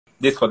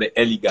this for the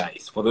early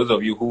guys. For those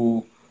of you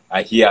who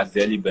are here as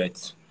the early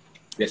birds,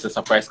 there's a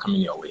surprise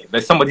coming your way.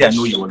 There's somebody I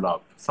know you will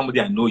love. Somebody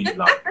I know you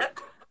love.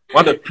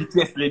 One of the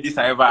prettiest ladies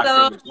I ever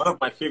acted with. One of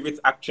my favorite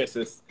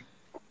actresses.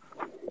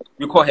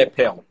 We call her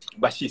Pearl,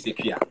 but she's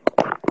Ikea.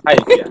 Hi,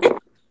 Ikea.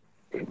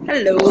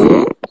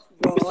 Hello,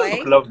 You still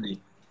look lovely.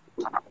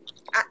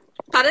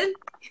 Pardon?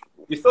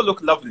 You still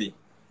look lovely.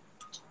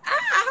 I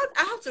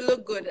have to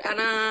look good, and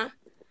I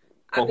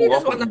mean,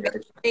 just want to be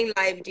in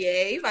live,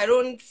 dear. If I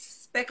don't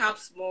spec up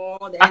small,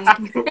 then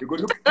you go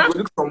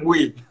look some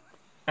way.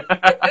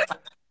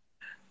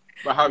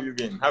 But how have you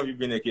been? How have you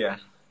been, Ikea?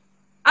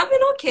 I've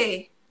been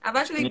okay. I've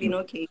actually been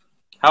okay.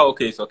 How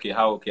okay is okay?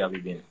 How okay have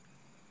you been?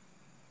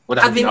 What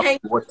have you been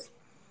up to? What?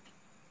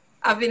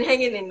 I've been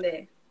hanging in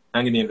there.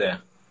 Hanging in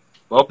there.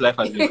 Well, life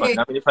has been fun.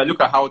 I mean, if I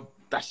look at how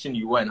dashing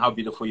you are and how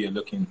beautiful you're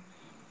looking,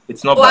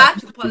 it's not bad. I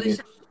have to polish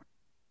up.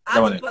 I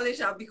have to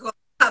polish up because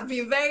I've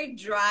been very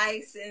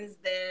dry since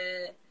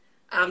the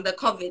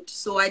COVID.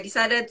 So I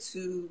decided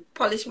to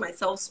polish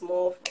myself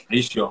small. Are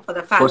you sure? For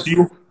the fans.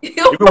 Because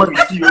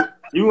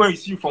even when we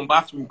see you from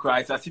bathroom cry,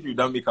 it's as if you've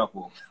done makeup.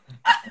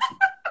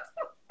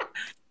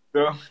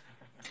 So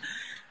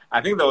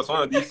I think there was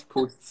one of these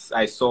posts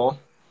I saw,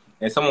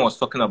 and someone was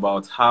talking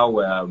about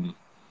how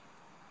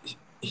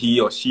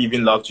he or she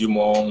even loved you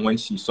more when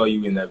she saw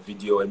you in a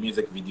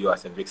music video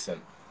as a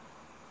vixen.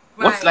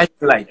 Right. What's life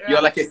like? Right.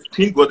 You're like a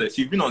screen goddess.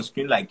 You've been on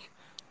screen like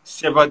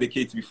several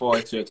decades before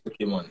Xoxo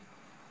came on,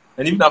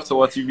 and even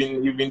afterwards, you've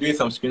been doing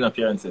some screen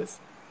appearances.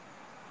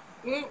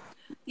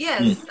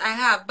 Yes, I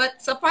have.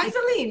 But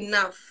surprisingly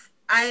enough,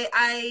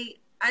 I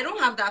don't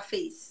have that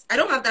face. I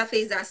don't have that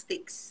face that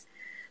sticks.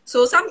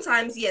 So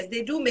sometimes, yes,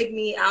 they do make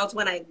me out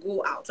when I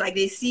go out. Like,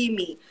 they see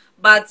me.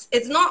 But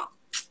it's not...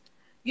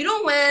 You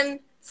know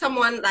when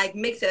someone, like,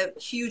 makes a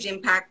huge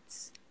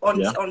impact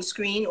on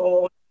screen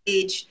or on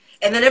stage,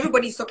 and then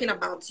everybody's talking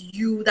about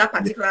you, that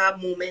particular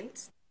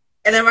moment,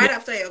 and then right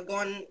after you're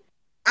gone,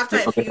 after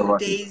a few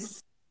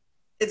days,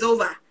 it's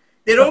over.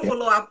 They don't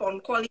follow up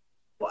on calling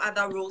for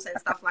other roles and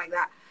stuff like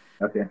that.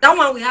 That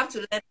one we have to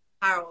learn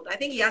Harold. I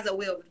think he has a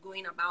way of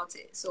going about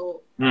it.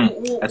 So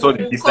I told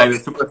you, he's like the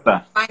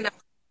superstar.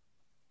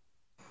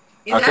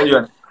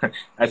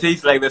 I say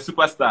he's like the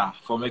superstar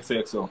from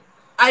Xoxo.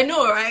 I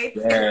know, right?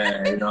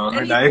 Yeah, you know.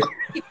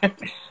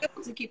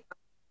 to keep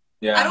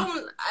yeah.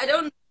 I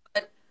don't.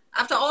 But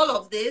after all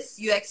of this,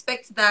 you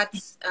expect that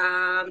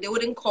they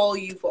wouldn't call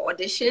you for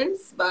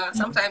auditions, but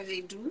sometimes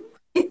they do.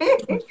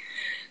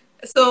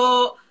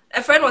 So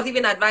a friend was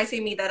even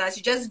advising me that I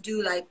should just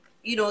do like,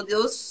 you know,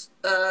 those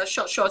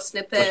short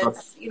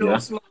snippets, you know,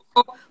 small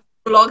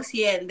vlogs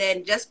here and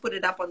then just put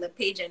it up on the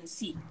page and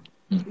see.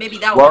 Maybe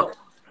that will help.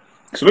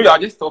 So maybe I'll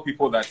just tell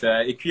people that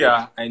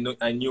Ikea,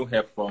 I knew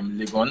her from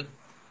Legon.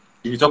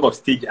 If you talk of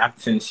stage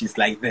acting, she's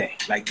like there,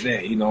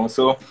 you know.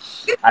 So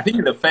I think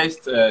in the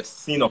first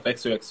scene of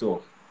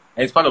Xoxo,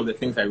 and it's part of the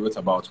things I wrote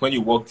about, when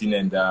you walked in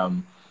and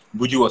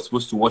Buju was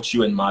supposed to watch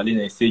you and Marlene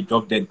and say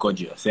drop dead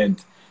gorgeous,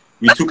 and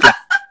we took like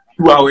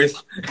 2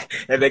 hours,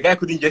 and the guy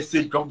couldn't just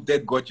say drop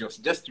dead gorgeous,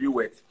 just 3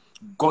 words.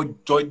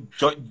 Gorgeous.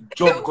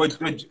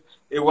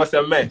 It was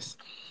a mess.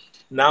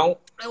 Now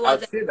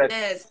I'd say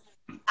that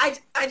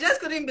I just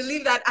couldn't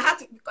believe that I had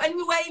to, and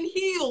we were in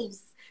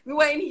heels. We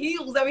were in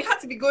heels and we had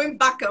to be going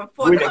back and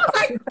forth. And I was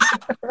like,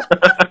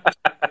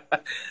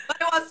 but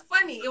it was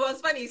funny. It was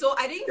funny. So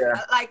I didn't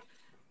I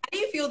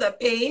didn't feel the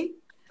pain.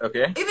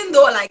 Okay. Even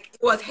though like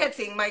it was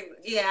hurting, I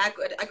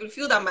could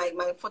feel that my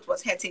foot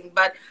was hurting.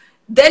 But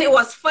then it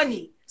was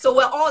funny. So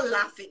we're all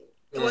laughing.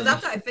 It was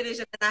after I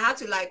finished and I had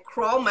to like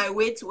crawl my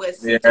way to a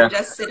seat and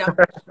just sit up.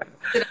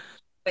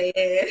 Well,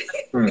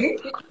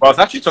 I was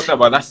actually talking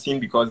about that scene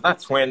because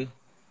that's when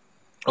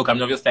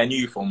obviously I knew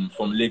you from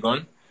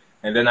Legon.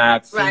 And then I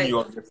had seen you,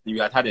 obviously, we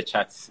had a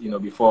chat, you know,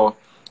 before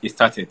it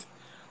started.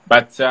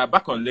 But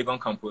back on Legon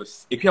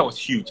campus, Ikea was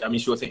huge. I mean,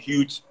 she was a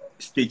huge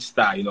stage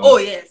star, you know. Oh,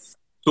 yes.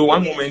 So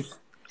one moment,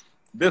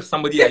 there's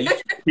somebody I used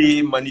to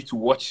pay money to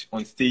watch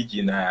on stage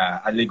in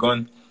at Legon.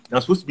 And I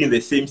was supposed to be in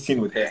the same scene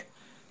with her.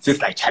 So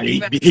it's like,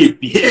 Charlie,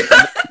 behave,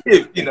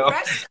 you know.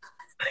 Pressure.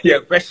 Yeah,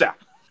 pressure.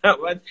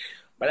 But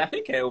I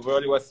think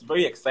overall it was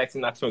very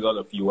exciting acting with all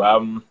of you.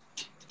 I'm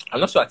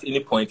not sure at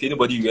any point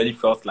anybody really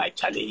felt like,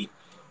 Charlie,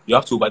 you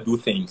have to overdo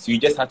things. You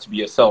just have to be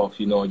yourself,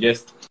 you know,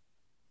 just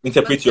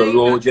interpret your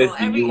role, just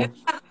be you.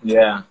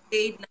 Yeah.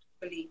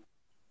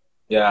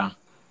 Yeah.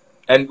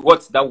 And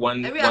what's that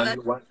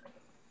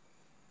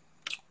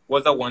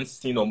what's that one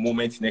scene or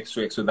moment next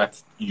to it so that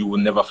you will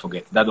never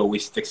forget, that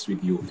always sticks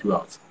with you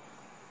throughout?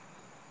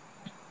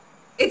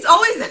 It's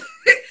always,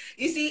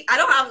 you see, I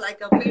don't have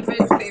like a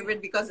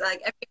favorite because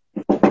like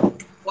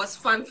everything was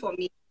fun for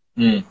me.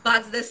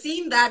 But the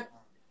scene that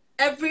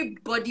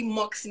everybody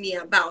mocks me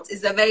about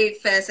is the very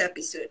first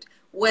episode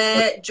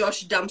where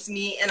Josh dumps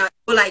me and I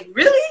go like,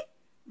 really?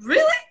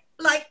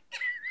 Like,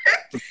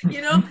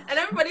 you know, and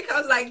everybody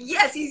comes like,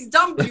 yes, he's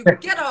dumped you,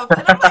 get off.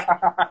 And I'm like,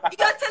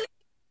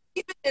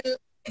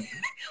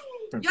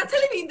 you're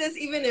telling me this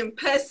even in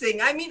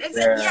person. I mean, it's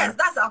like, yes,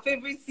 that's our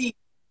favorite scene.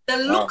 the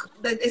look,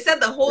 they said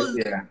the whole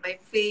look on my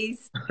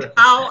face,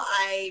 how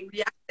I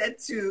reacted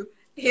to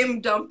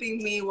him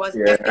dumping me was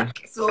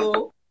epic.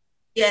 So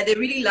yeah, they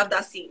really love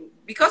that scene.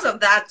 Because of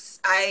that,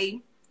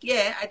 I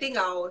think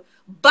I'll.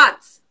 But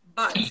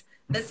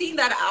the scene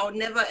that I'll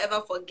never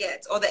ever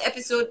forget, or the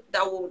episode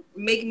that will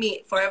make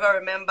me forever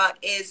remember,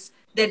 is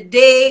the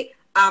day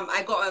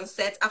I got on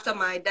set after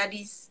my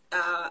daddy's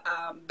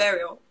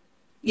burial.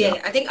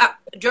 I think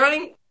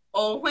during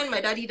or when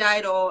my daddy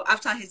died or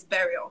after his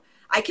burial,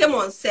 I came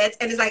on set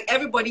and it's like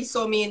everybody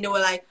saw me and they were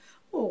like,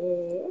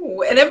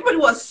 oh, and everybody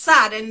was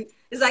sad and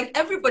it's like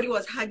everybody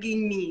was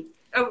hugging me.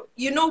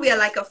 You know, we are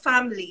like a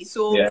family.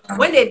 So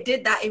when they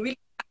did that, it really,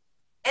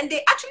 and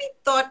they actually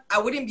thought I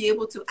wouldn't be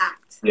able to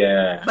act.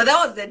 Yeah. But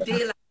that was the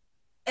day, like,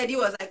 Eddie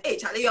was like, hey,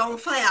 Charlie, you're on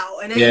fire.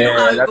 And then you know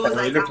how it goes,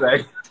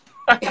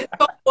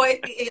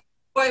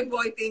 like,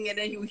 boy thing, and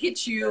then he will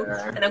hit you.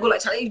 And I go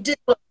like, Charlie, you did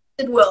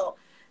well.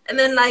 And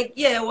then like,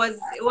 it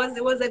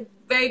was a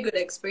very good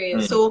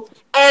experience. So,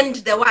 and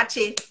the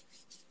wachi.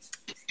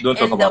 Don't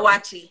talk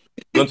about it.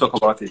 Don't talk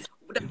about it.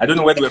 I don't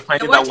know where they were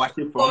finding that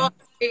wachi from.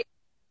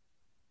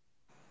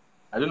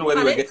 I don't know where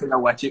they were getting that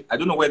wachi. I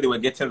don't know where they were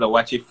getting the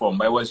wachi from,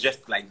 but it was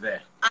just like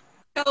there. I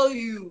tell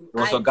you,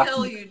 that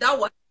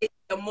wachi in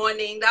the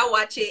morning, that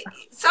wachi.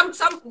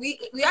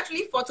 We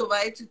actually fought over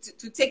it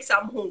to take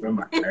some home.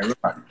 I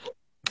remember.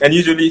 And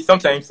usually,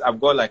 sometimes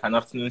I've got like an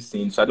afternoon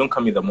scene, so I don't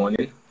come in the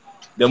morning.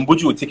 Then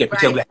Buju will take a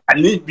picture. Like, I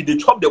need to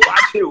chop the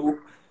wachi.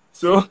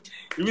 So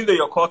even though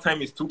your call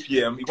time is 2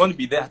 p.m., you want to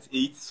be there at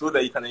 8 so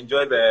that you can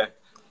enjoy the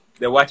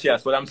wachi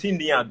as well. I'm seeing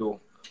Nia though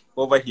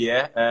over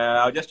here.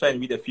 I'll just try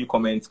and read a few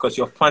comments because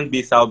your fan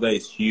base out there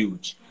is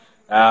huge.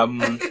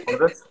 On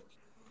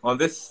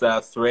this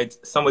thread,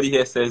 somebody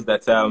here says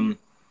that as long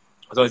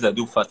as I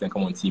do fast and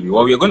come on TV.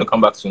 Well, we're going to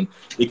come back soon.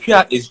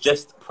 Ikea is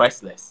just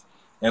priceless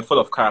and full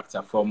of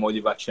character from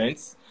Oliver Trent.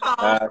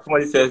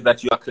 Somebody says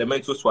that you are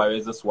Clemento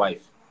Suarez's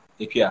wife.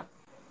 Ikea.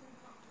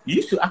 You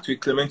used to act with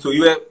Clemento.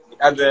 You were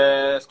at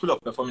the School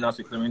of Performing Arts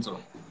with Clemento.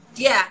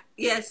 Yeah,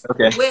 yes.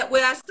 Okay. We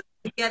are still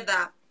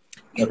together.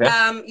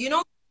 Okay. You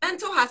know,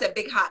 Clemento has a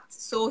big heart.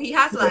 So he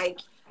has like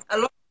a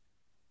lot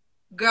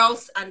of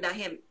girls under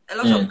him. A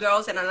lot of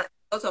girls and a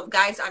lot of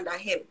guys under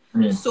him.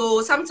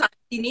 So sometimes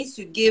he needs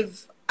to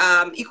give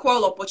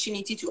equal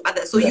opportunity to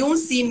others. So you won't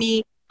see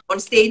me on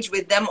stage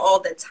with them all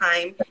the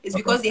time. It's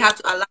because they have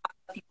to allow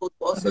people to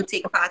also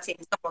take part in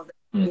some of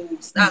the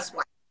moves. That's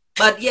why.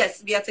 But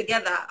yes, we are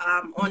together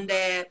on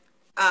the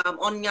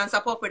on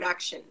Nyansapo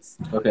Productions.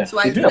 Okay. So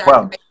I do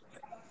that.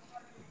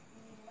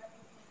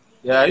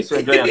 Yeah, I used to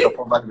enjoy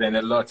Nyansapo back then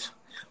a lot.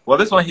 Well,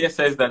 this one here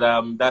says that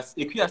that's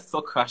Ikea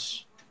still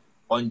crush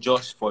on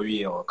Josh for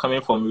real,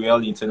 coming from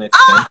real internet.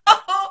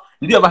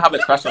 Did you ever have a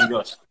crush on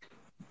Josh?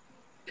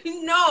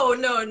 No.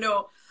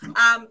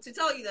 To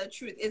tell you the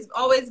truth, it's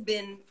always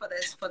been for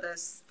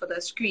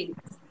the screen.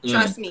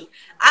 Trust me.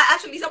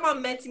 Actually,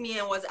 someone met me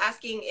and was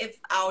asking if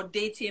I'll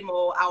date him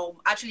or I'll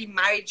actually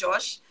marry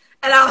Josh,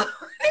 and I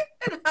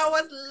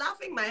was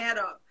laughing my head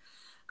off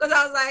because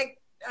I was like,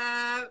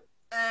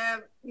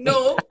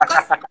 no.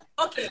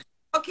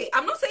 Okay.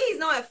 I'm not saying he's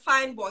not a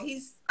fine boy.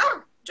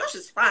 Josh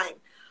is fine,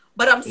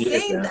 but I'm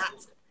saying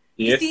that.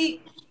 You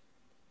see,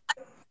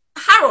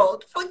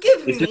 Harold,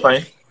 forgive me. Is he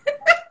fine?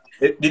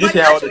 Did you say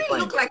Harold is fine?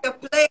 Look like a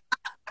player.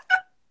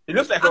 He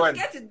looks like I'm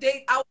scared to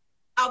date.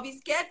 I'll be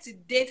scared to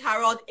date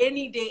Harold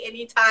any day,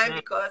 anytime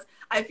because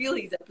I feel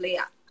he's a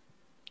player.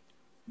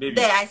 Baby,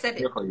 there, I said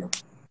it. For you.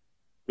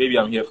 Baby,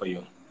 I'm here for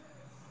you.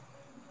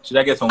 Should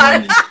I get some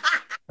money?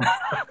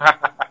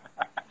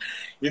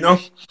 You know,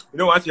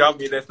 once you have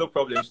me, there's no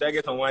problem. Should I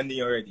get on one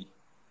knee already?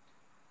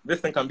 This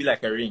thing can be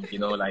like a ring,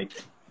 like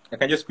I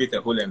can just create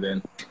a hole and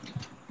then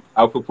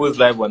I'll propose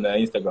live on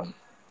Instagram.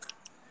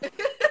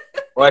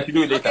 Or I should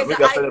do it later.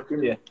 Maybe after the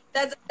premiere.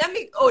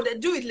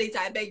 Do it later.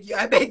 I beg you.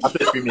 After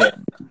the premiere.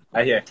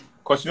 I hear.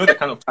 Because you know the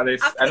kind of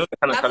colors. I know the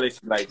kind of colors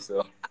you like.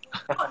 So.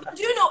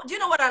 Do you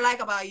know what I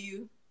like about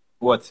you?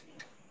 What?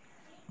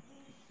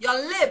 Your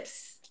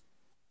lips.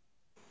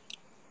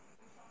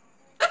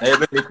 Now you're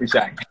going to make me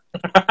shy.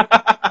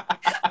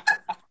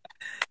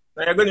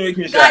 Now you're going to make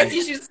me shy. Guys,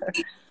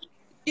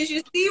 you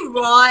should see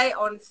Roy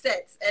on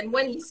set, and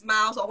when he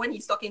smiles or when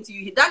he's talking to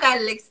you, that guy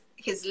licks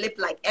his lip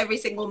like every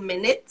single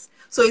minute.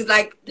 So it's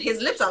like his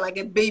lips are like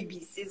a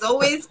baby's. It's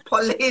always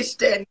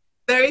polished and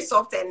very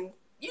soft, and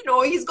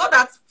he's got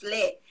that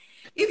flair.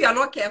 If you're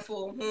not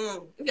careful,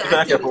 if you're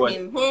not careful with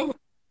him,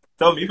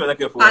 tell me if you're not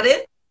careful.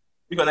 Pardon?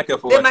 If you're not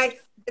careful, they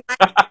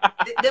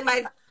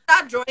might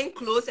start drawing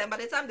close, and by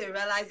the time they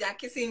realize they are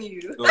kissing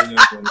you, no.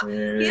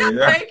 He has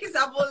very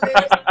kissable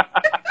lips.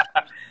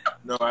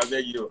 No, I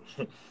beg you.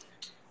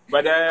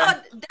 But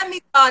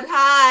demigod,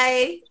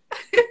 hi.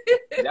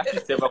 There's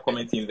actually several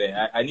comments in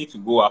there. I need to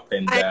go up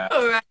and. I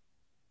know, right?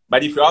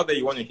 But if you're out there,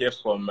 you want to hear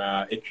from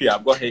Ikea,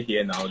 I've got her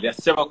here now. There are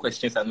several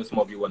questions I know some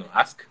of you want to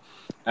ask.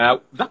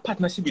 That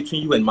partnership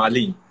between you and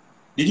Marlene.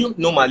 Did you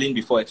know Marlene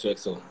before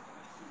Xoxo?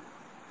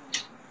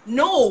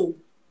 No,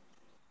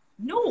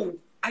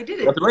 I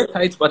didn't. It was a very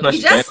tight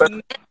partnership.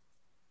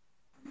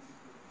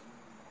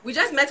 We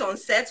just met on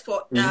set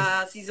for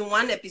season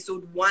 1,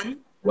 episode 1.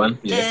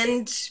 Yes.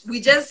 And we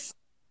just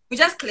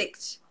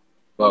clicked.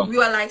 Wow. We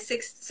were like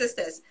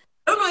sisters.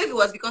 I don't know if it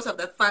was because of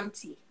the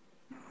fancy.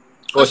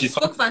 Oh, she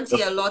spoke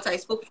fancy a lot. I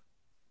spoke.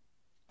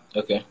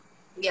 Okay.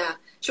 Yeah,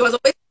 she was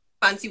always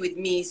fancy with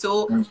me.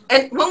 So,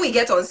 and when we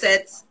get on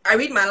set, I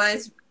read my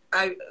lines.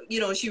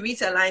 She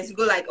reads her lines. We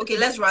go like, okay,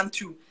 let's run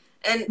through.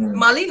 And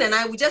Marlene and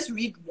I would just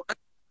read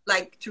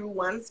through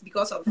once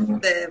because of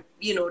the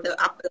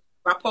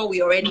rapport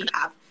we already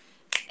have.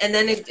 And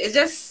then it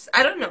just,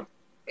 I don't know.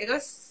 It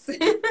just,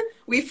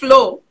 we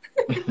flow.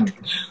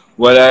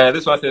 Well,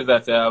 this one says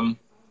that,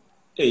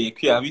 hey,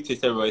 Kia, have you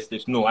tasted rice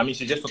lips? No, I mean,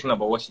 she's just talking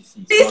about what she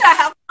sees. Please, I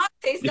have not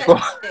tasted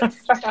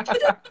lips.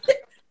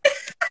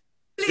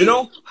 You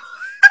know,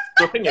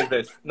 the thing is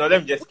this. No,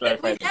 let me just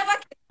clarify.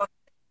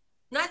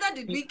 Neither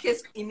did we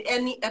kiss in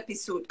any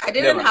episode. I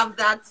didn't have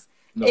that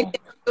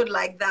episode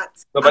like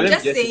that. No, I'm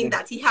just saying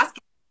that he has.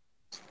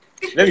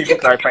 Let me even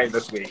clarify it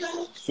this way.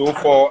 So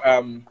for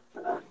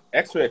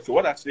Xoxo,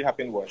 what actually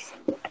happened was,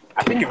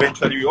 I think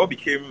eventually we all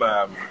became.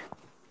 I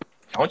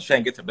want to try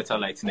and get a better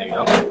lighting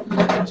area.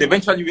 So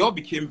eventually we all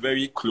became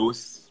very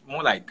close,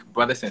 more like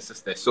brothers and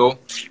sisters. So,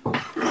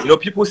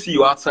 people see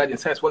you outside and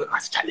say, well,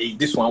 ask Charlie,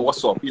 this one,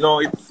 what's up?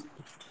 It's,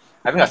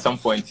 I think at some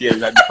point, we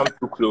have become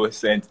too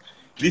close. And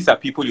these are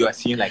people you are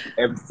seeing like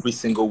every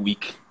single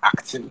week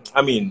acting.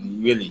 I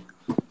mean, really,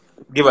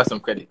 give us some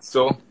credit.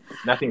 So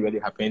nothing really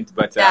happened,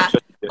 but yeah.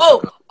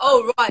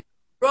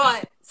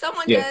 Roy,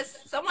 someone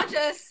just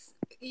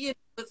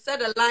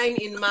said a line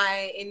in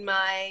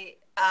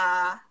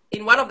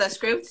one of the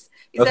scripts.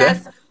 It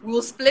says,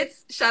 we'll split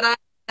Shada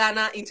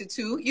Ghana into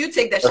 2. You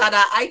take the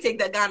Shada, I take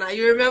the Ghana.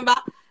 You remember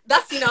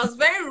that scene? I was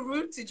very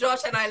rude to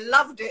Josh and I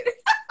loved it.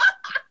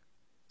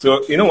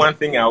 So, one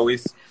thing I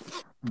always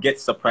get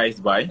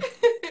surprised by?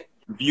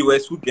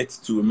 Viewers who get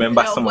to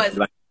remember some of the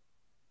lines.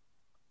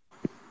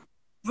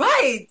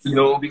 Right.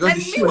 Because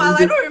and meanwhile,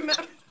 I don't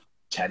remember.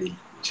 Charlie.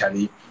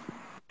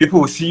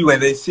 People will see you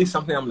and they say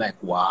something, I'm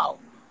like, wow.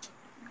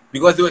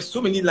 Because there were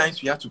so many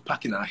lines we had to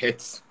pack in our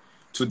heads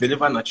to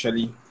deliver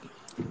naturally.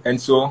 And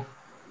so,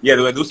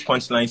 there were those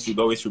punchlines you'd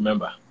always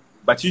remember.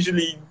 But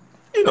usually,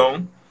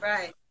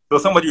 Right. So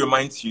somebody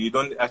reminds you, you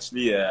don't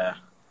actually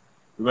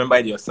remember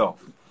it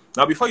yourself.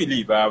 Now, before you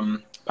leave,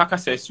 Parker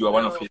says you are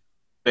one of his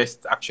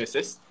best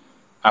actresses.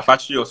 I've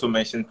actually also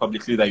mentioned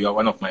publicly that you are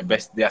one of my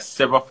best. There are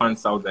several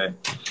fans out there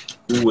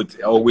who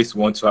would always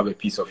want to have a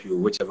piece of you,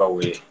 whichever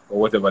way or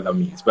whatever that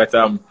means. But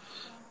on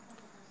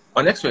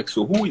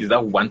Xoxo, who is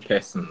that one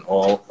person?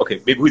 Or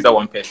maybe who is that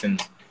one person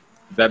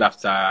that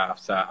after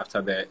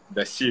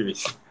the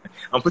series?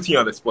 I'm putting you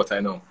on the spot, I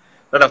know.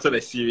 That after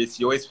the series,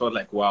 you always felt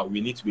like, wow,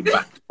 we need to be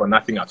back for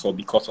nothing at all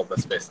because of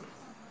this person.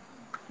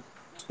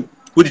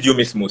 Who did you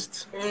miss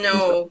most?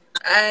 No,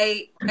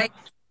 I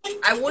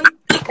won't.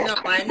 No,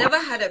 I never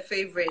had a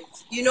favorite.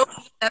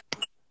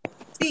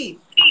 See,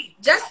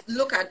 just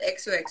look at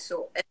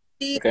Xoxo and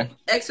see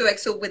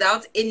Xoxo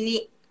without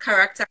any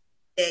character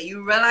there.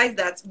 You realize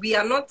that we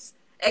are not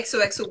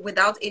Xoxo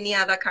without any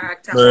other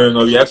character.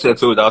 No, we are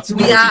Xoxo without.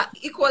 We are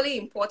equally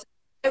important.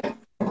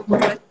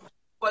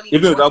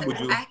 Even without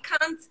Buju. I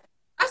can't.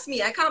 Ask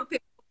me. I can't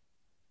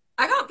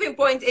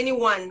pinpoint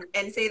anyone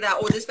and say that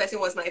this person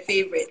was my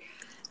favorite.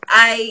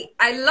 I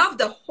love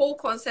the whole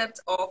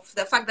concept of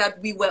the fact that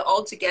we were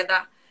all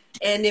together,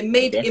 and it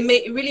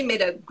really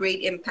made a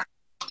great impact.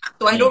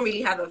 So I don't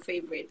really have a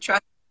favorite.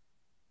 Trust.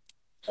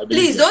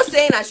 Please don't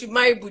say I should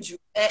marry Buju.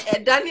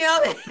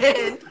 Daniel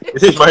and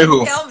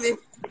Kelvin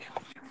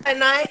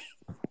and I.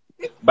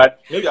 But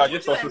maybe I'll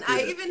just also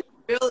say even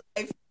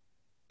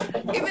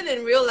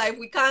in real life,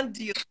 we can't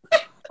deal.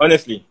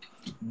 Honestly,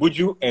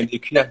 Buju and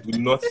Ikea do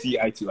not see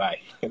eye to eye.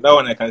 That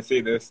one I can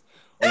say this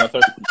on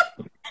authority.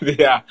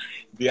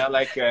 They are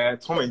like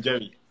Tom and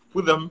Jerry.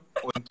 Put them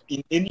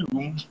in any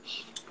room,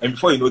 and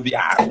before you know, they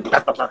are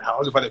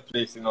all over the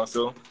place.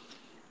 So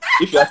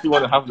if you actually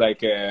want to have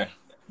like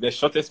the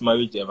shortest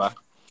marriage ever,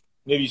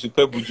 maybe you should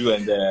pair Buju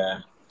and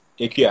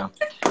Ikea.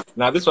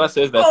 Now this one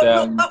says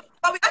that.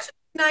 But we actually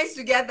nice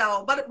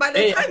together. But by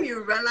the time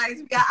you realize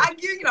we are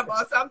arguing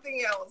about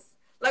something else,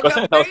 like we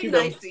are very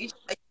nice to each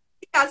other.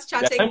 Us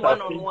chatting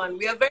one-on-one.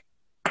 We are very.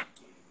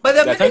 But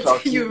the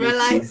minute you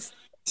realize.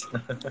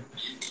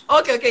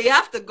 Okay, you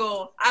have to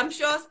go. I'm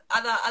sure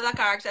other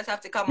characters have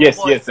to come on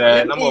board. Yes,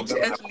 number of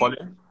them are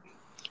calling.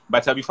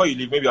 But before you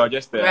leave, maybe I'll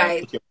just put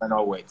your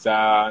final words.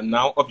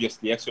 Now,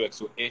 obviously,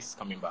 Xoxo is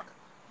coming back.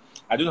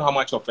 I don't know how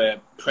much of a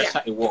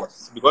pressure it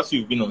was because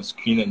you've been on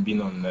screen and been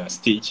on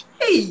stage.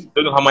 I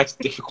don't know how much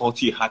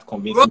difficulty you had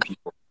convincing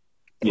people.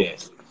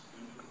 Yes.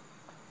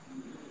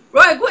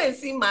 Roy, go and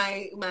see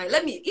my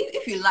let me,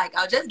 if you like,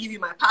 I'll just give you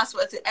my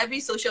password to every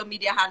social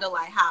media handle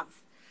I have.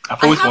 I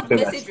have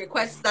message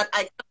requests that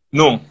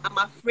I'm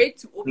afraid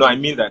to open. No, I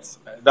mean that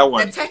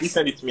one. Please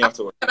send it to me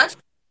afterwards.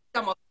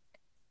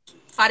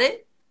 Pardon?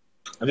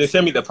 I'm just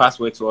send me the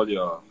password to all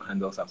your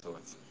handles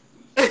afterwards.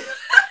 I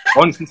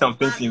want to see some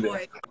things in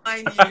there.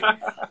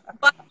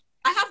 But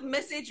I have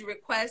message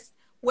requests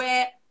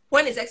where,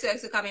 when is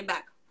Xoxo coming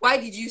back? Why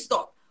did you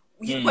stop?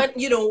 when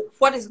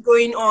what is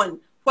going on?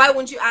 Why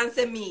won't you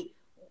answer me?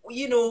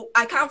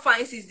 I can't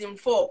find season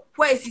 4.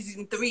 Where is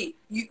season 3?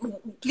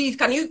 Please,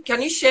 can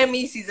you share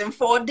me season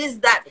 4? This,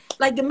 that.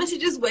 Like, the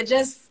messages were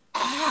just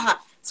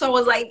So I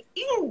was like,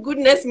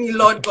 goodness me,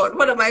 Lord God,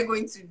 what am I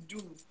going to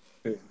do?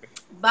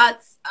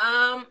 But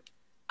I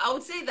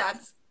would say that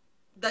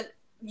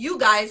you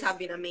guys have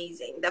been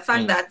amazing. The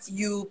fact that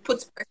you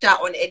put pressure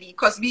on Eddie,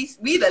 because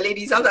we the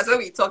ladies, sometimes when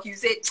we talk, you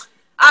say,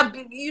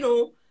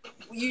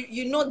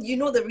 you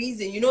know the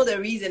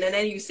reason, and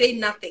then you say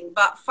nothing.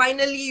 But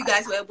finally, you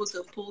guys were able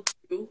to pull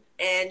through,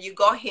 and you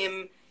got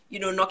him,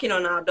 knocking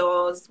on our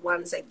doors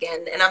once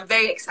again. And I'm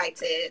very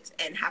excited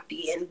and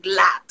happy and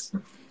glad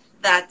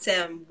that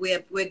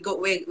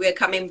we're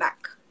coming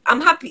back. I'm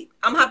happy.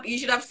 You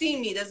should have seen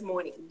me this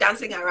morning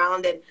dancing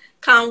around, and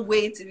can't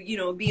wait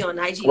to be on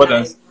IG.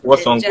 What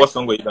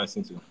song were you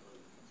dancing to?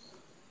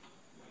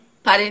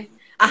 Pardon?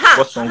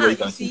 What song were you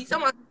dancing to?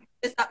 Someone,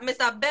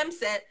 Mr. Bem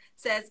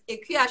says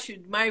Ekuya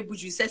should marry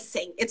Buju. Says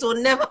sing. It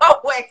will never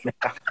work.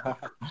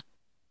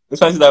 This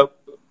one is that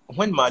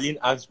when Marlene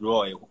asked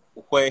Roy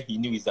where he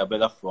knew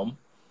Isabella from,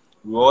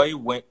 Roy,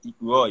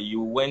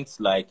 you went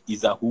like,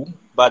 Isa who?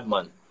 Bad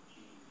man.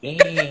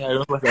 Yeah, I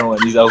remember that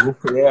one. Isa who?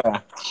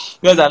 Yeah.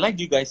 Because I liked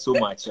you guys so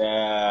much.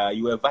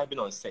 You were vibing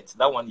on set.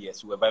 That one,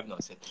 yes, you were vibing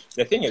on set.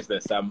 The thing is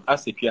this,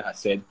 as Ekuya has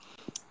said,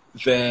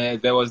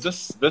 there was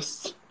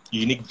this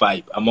unique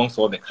vibe amongst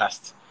all the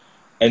cast.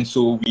 And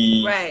so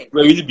we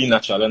were really being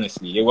natural,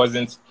 honestly. It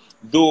wasn't,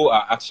 though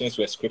our actions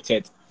were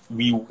scripted,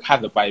 we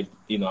had the vibe,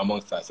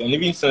 amongst us. And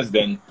even since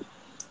then,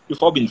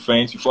 we've all been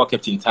friends, we've all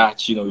kept in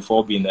touch, we've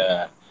all been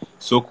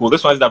so cool.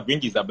 This one's that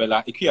bring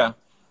Isabella. Ekuya.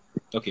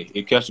 Okay,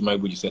 Ekuya should marry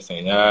Buju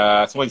saying.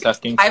 Somebody's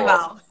asking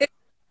for...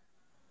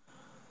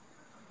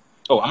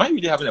 Oh, am I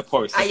really having a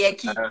poor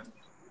reception?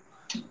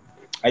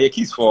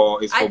 Ayeki is for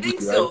Buju, I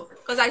think so,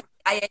 because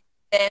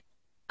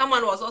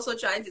someone was also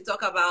trying to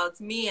talk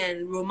about me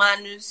and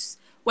Romanus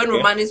when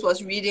Romanus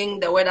was reading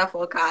the weather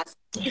forecast.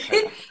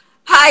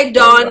 Hi,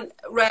 Don.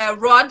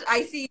 Rod,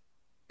 I see.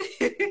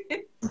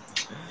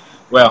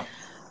 Well,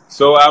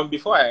 so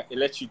before I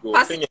let you go,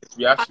 the thing is,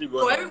 we actually go.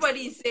 So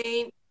everybody is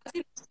saying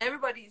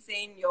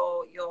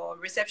your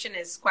reception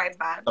is quite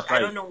bad. Surprised. I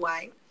don't know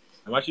why.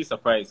 I'm actually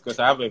surprised because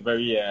I have a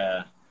very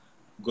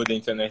good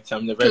internet.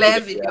 I'm the very clear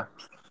good video.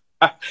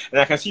 And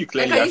I can see you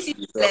clearly.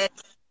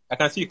 I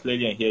can see you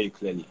clearly and hear you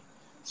clearly.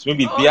 So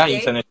maybe their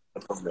internet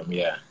is a problem,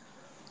 yeah.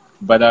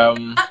 But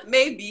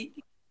maybe.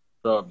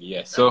 Probably,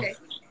 yeah. So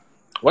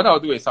what I'll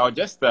do is I'll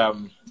just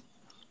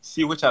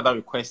see which other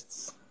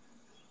requests.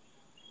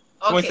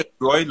 Someone said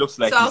Roy looks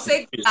like. So I'll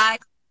say bye.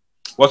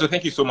 Well, so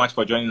thank you so much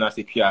for joining us,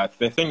 Ekuya.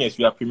 The thing is,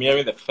 we are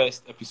premiering the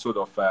first episode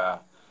of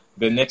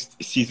the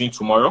next season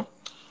tomorrow.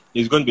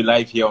 It's going to be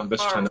live here on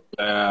this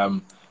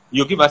channel.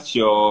 You'll give us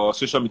your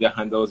social media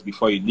handles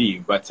before you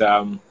leave. But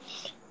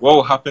what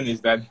will happen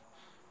is that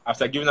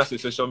after giving us the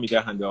social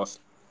media handles,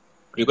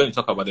 we're going to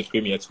talk about the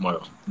premiere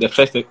tomorrow. The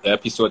first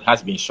episode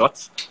has been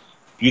shot,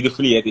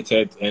 beautifully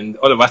edited, and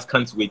all of us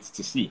can't wait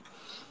to see.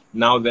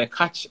 Now, the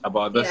catch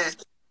about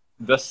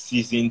this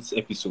season's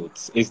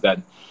episodes is that,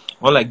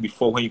 unlike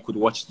before when you could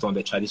watch it on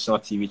the traditional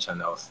TV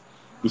channels,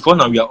 before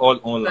now we are all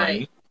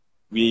online.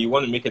 We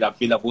want to make it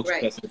available to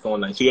persons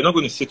online. So you're not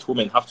going to sit home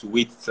and have to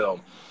wait till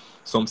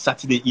some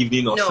Saturday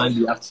evening or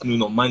Sunday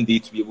afternoon or Monday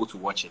to be able to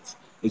watch it.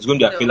 It's going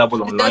to be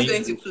available online. It's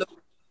going to flow.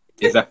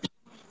 Exactly.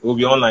 It will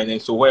be online,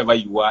 and so wherever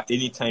you are,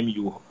 anytime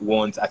you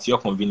want, at your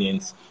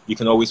convenience, you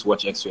can always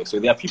watch Xoxo. So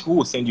there are people who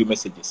will send you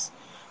messages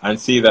and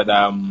say that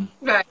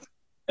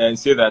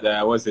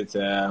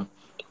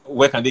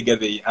where can they get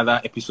the other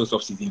episodes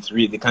of season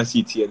 3? They can't see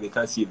it here, they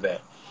can't see it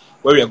there.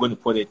 Where we are going to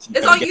put it, you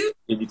can get it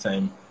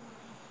anytime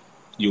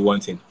you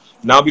want it.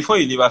 Now, before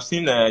you leave, I've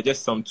seen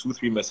just some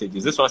 2-3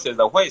 messages. This one says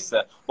that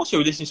what's your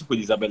relationship with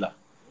Isabella?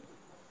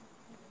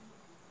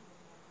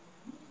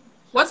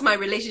 What's my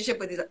relationship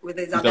with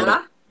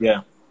Isabella?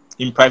 Yeah.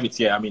 In private,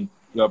 yeah. I mean,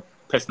 your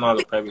personal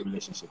or private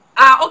relationship.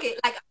 Okay.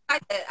 Like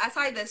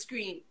aside the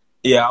screen.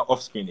 Yeah,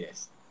 off screen,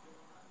 yes.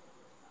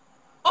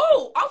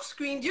 Oh, off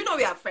screen. Do you know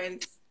we are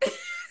friends?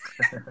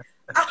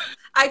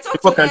 I talk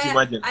People to can't her.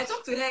 imagine. I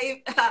talk to her.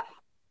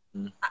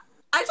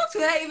 I talk to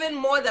her even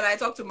more than I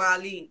talk to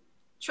Marlene.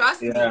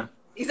 Trust me.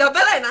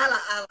 Isabella and I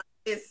are like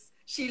this.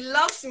 She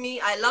loves me.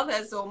 I love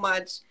her so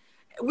much.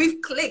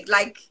 We've clicked,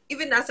 like,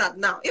 even as at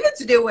now. Even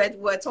today,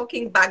 we're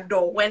talking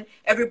backdoor. When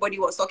everybody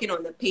was talking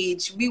on the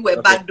page, we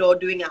were backdoor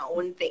doing our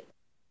own thing.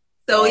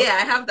 So, yeah,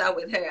 I have that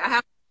with her. I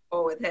have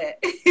that with her.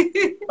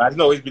 But it's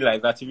not always been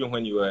like that, even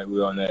when we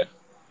were on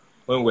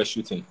when we were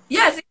shooting.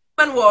 Yes,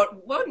 when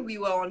we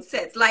were on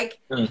set. Like,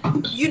 when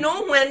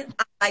I'm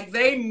like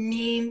very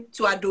mean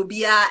to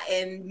Adobia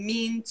and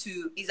mean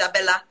to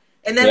Isabella.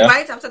 And then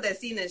right after the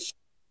scene is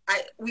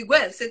we go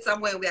and sit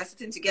somewhere. We are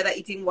sitting together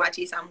eating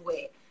wachi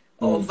somewhere.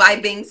 Or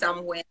vibing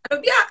somewhere.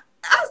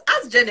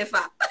 Ask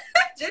Jennifer.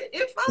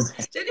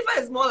 Jennifer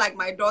is more like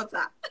my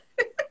daughter.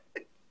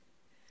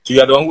 So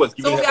you are the one who was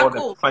giving her all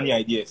the funny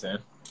ideas, eh?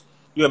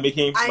 You are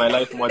making my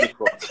life more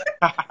difficult.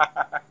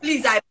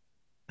 Please,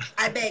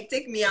 I beg,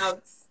 take me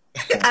out.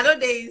 I know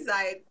they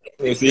inside.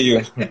 I see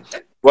you.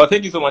 Well,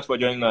 thank you so much for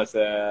joining us,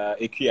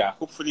 Ikea.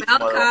 Hopefully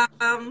tomorrow.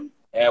 Welcome.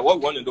 What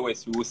we want to do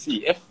is we will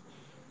see if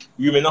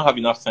we may not have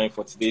enough time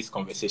for today's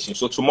conversation.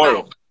 So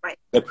tomorrow, right.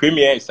 The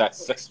premiere is at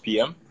 6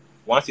 p.m.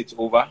 Once it's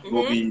over,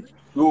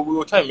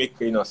 we'll try and make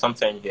some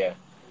time here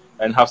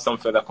and have some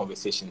further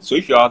conversation. So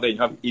if you're out there, you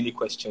have any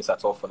questions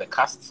at all for the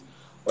cast,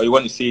 or you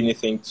want to say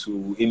anything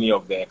to any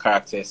of the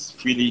characters,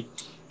 freely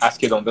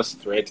ask it on this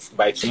thread.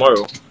 By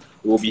tomorrow,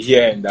 we will be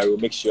here, and I will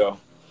make sure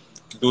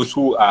those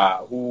whom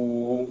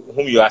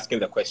you're asking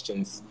the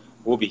questions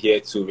will be here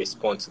to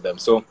respond to them.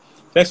 So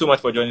thanks so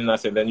much for joining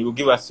us, and then you will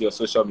give us your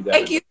social media.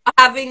 Thank you for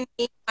having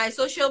me. My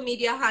social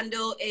media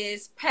handle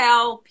is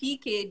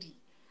PearlPKD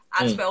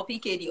at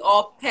PearlPKD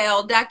or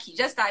Pearl-Daki.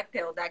 Just type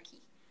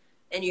Pearl-Daki,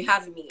 and you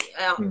have me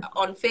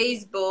on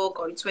Facebook,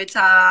 on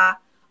Twitter,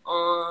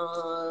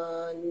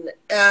 on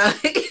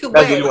that's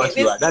really what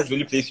you are. That's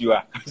really place you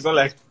are. It's not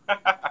like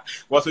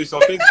well, so it's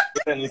on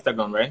Facebook and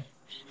Instagram, right?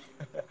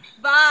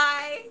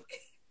 Bye.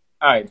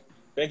 All right.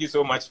 Thank you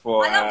so much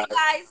for. I love you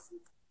guys.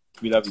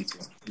 We love you too.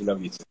 We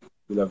love you too.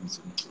 We love you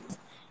too.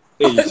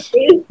 Hey,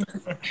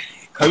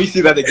 can we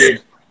see that again?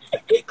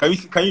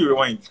 Can you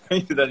rewind? Can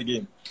you see that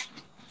again?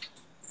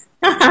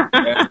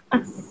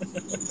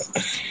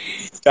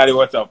 Charlie,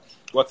 what's up?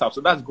 What's up?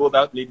 So that's Gold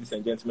Out, ladies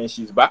and gentlemen.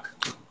 She's back,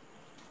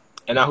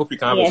 and I hope you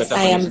can have a better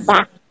connection. Yes,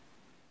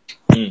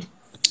 I am back.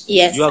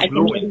 Yes, you are I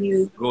glowing. can hear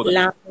you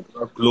loud. You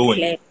are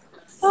glowing.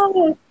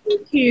 Oh,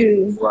 thank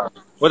you. Wow.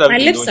 What have My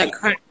you lips doing? are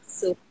cracked,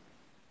 so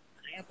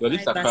Your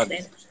lips are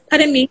cracked.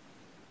 Pardon me.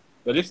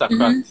 Your lips are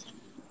cracked.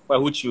 Why?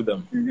 Who chewed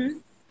them?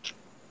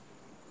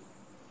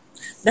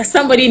 That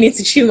somebody needs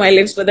to chew my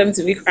lips for them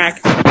to be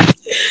cracked.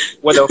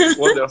 What else?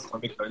 What else can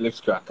make your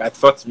lips crack? I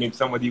thought maybe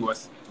somebody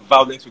was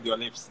violent with your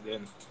lips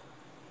then.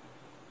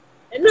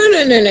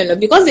 No.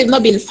 Because they've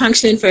not been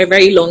functioning for a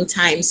very long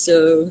time,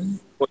 so.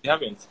 But you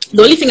haven't.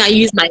 The only thing I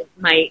use my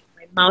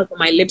mouth or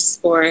my lips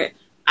for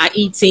are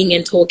eating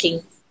and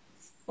talking.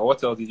 But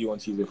what else did you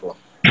want to use it for?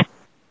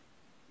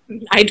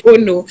 I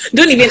don't know.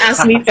 Don't even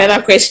ask me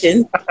further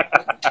questions.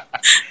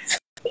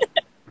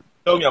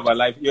 Tell me about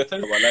life. You're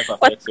telling me about life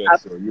after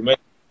Xoxo. You met.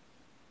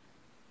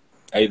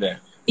 Are you there?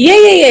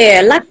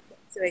 Yeah. Life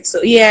after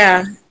Xoxo.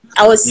 Yeah.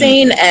 I was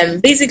saying,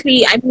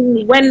 basically, I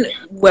mean, when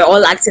we're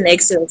all acting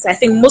Xoxo, I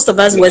think most of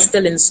us were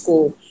still in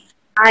school.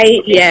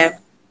 I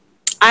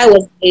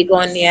was big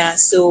on,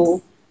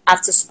 so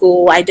after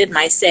school, I did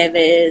my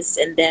service,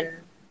 and then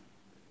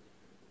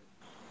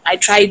I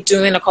tried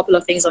doing a couple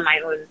of things on my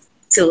own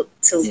till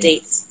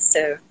date.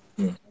 So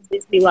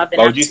basically what I've been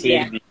up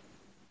to,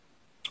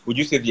 Would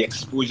you say the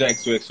exposure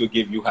Xoxo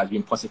gave you has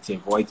been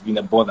positive, or it's been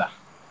a bother?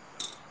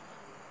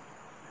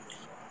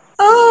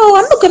 Oh,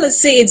 I'm not going to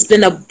say it's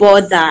been a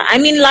bother. I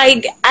mean,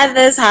 like,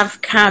 others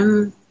have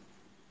come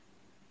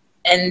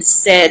and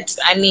said,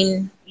 I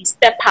mean, you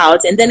step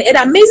out, and then it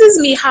amazes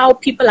me how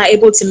people are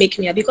able to make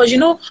me up, because,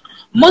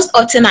 most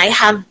often I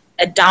have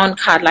a down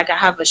card, like I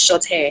have a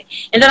short hair,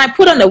 and then I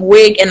put on a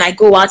wig and I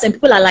go out and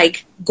people are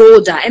like,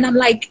 Golda, and I'm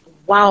like,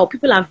 wow,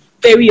 people are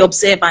very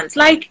observant,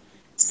 like,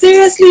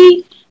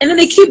 seriously. And then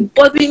they keep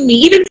bothering me.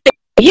 Even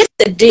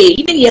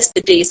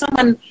yesterday,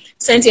 someone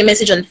sent a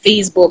message on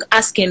Facebook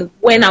asking,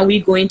 when are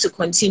we going to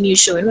continue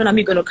showing? When are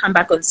we going to come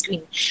back on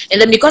screen? And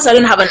then because I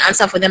don't have an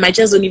answer for them, I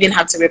just don't even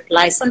have to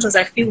reply. Sometimes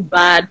I feel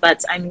bad,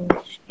 but I mean,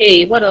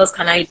 hey, what else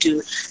can I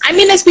do? I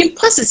mean, it's been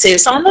positive,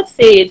 so I'll not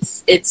say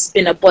it's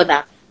been a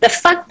bother. The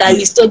fact that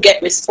we still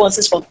get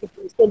responses from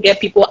people, we still get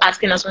people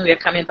asking us when we're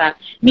coming back,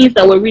 means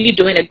that we're really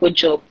doing a good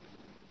job.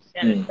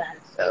 You understand?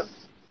 So.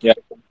 Yeah.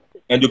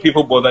 And do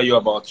people bother you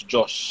about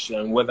Josh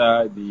and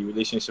whether the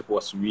relationship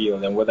was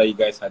real and whether you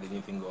guys had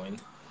anything going?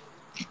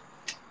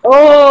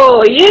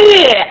 Oh,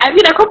 yeah. I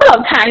mean, a couple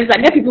of times I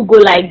get people go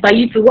like, but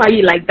you two, why are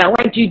you like that?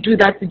 Why do you do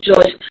that to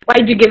Josh? Why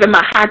did you give him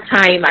a hard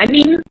time? I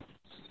mean,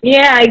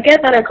 yeah, I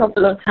get that a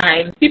couple of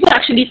times. People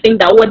actually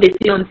think that what they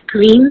see on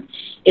screen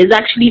is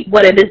actually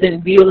what it is in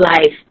real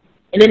life.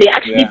 And then they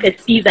actually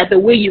perceive that the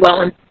way you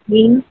are on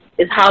screen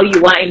is how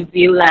you are in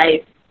real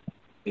life.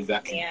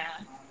 Exactly. Yeah.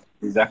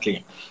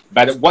 Exactly.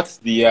 But what's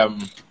the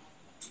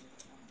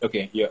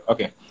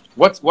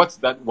What's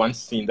that one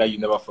scene that you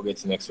never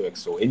forget in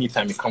Xoxo?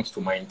 Anytime it comes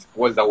to mind,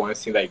 what's that one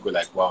scene that you go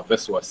like, wow,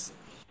 this was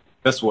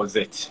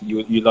it.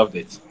 You loved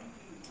it.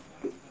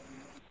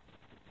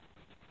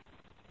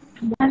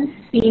 One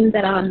scene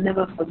that I'll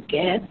never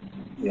forget.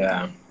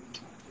 Yeah.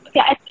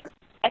 Okay,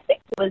 I think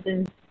it was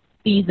in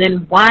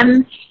season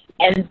 1,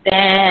 and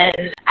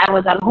then I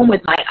was at home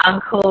with my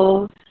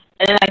uncle,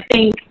 and then I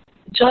think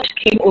Josh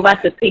came over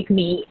to pick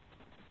me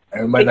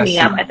up.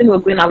 I think we were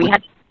going out. We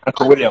had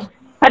Uncle William.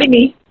 Pardon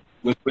me?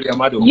 With William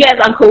Ado. Yes,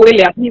 Uncle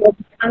William. He was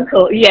my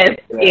uncle. Yes.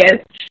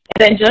 And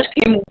then Josh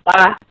came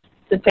over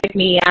to pick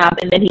me up,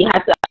 and then he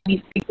had to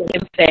actually speak to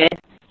him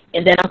first.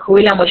 And then Uncle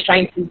William was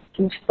trying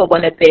to stop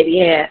on a bit.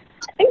 Yeah,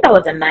 I think that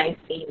was a nice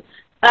scene.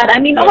 But I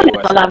mean, all in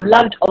all, I've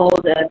loved all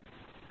the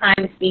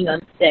times being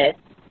on set.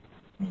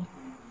 Who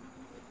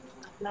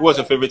was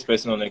your favorite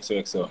person on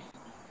Xoxo?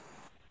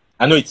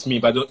 I know it's me,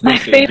 but don't My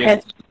say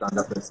favorite.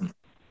 another person.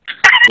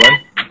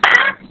 When?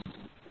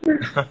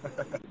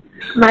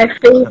 My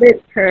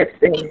favorite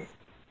person.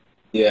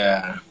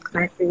 Yeah.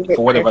 My favorite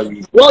For whatever person.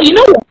 reason. Well, you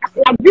know what?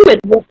 I agree with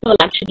what Paul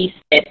actually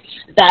said.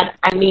 That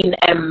I mean,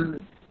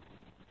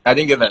 I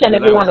didn't get that. each and The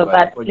every line one was of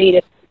bad. us played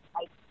it.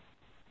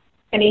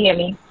 Can you hear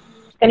me?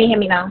 Can you hear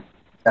me now?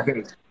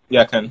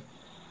 Yeah, I can.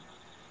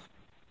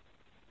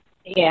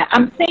 Yeah,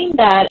 I'm saying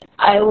that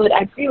I would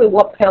agree with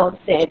what Pearl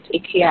said,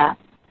 Ikea,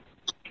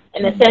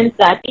 in the sense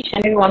that each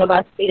and every one of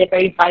us played a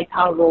very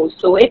vital role.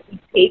 So if we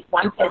take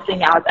one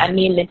person out, I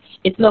mean,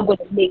 it's not going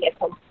to make a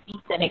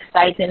complete and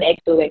exciting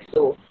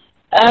XOXO.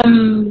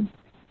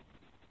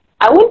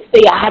 I wouldn't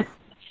say I had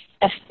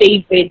a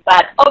favorite,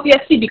 but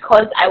obviously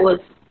because I was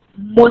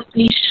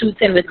mostly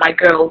shooting with my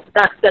girls,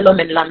 that's Selom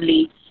and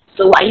Lamley.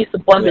 So I used to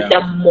bond with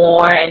them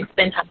more and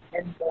spend time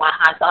with them more.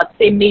 So I'd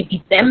say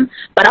maybe them,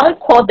 but I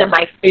won't call them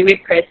my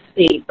favorite per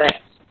se.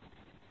 But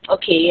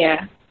okay,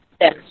 yeah,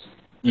 them.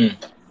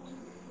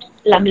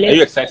 Lamley. Are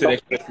you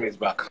excited XOXO is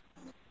back?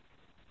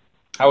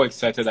 How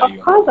excited are you?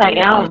 Of course I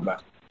am.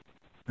 Back?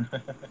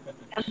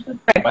 I'm super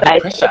but the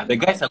excited. pressure, the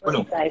guys are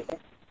going to.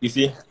 You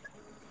see,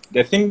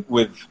 the thing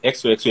with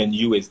XOXO and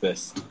you is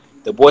this: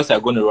 the boys are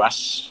going to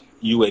rush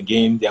you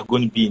again. They are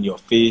going to be in your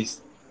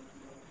face.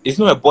 It's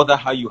not a bother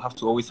how you have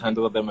to always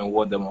handle them and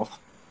ward them off.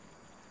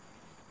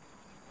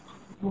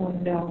 Oh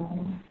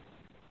no,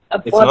 a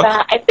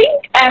bother. I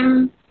think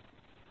no,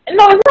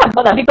 it's not a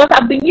bother because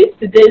I've been used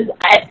to this.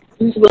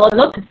 Well,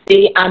 not to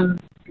say I'm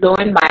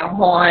blowing my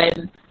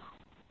horn,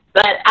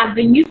 but I've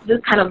been used to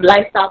this kind of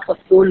lifestyle for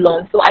so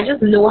long, so I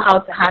just know how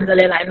to handle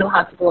it. I know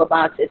how to go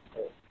about it.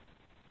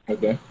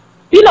 Okay.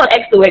 Being on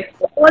XOXO, it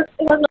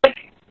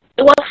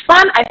was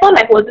fun. I felt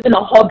like it was even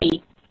a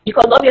hobby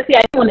because obviously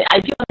I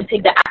didn't want to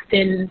take the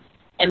acting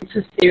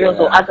too serious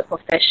or as a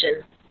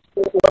profession.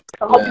 So it was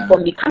a hobby for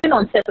me. Coming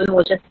on set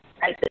was just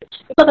exciting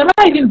because I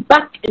remember even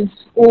back in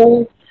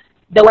school,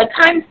 there were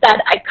times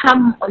that I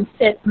come on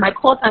set, my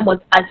call time was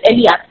as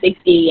early as 6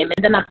 a.m.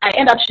 and then I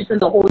end up shooting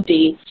the whole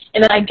day,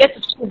 and then I get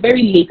to school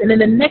very late, and then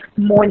the next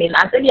morning,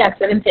 as early as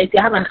 7:30,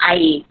 I have an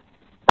IA.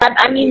 But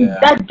I mean,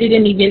 that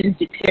didn't even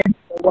deter me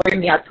or worry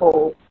me at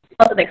all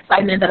because of the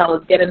excitement that I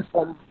was getting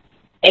from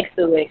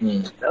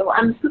XOX. So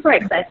I'm super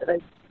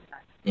excited.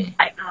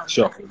 I am.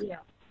 Sure. Yeah.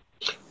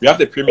 We have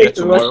the premiere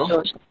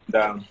tomorrow.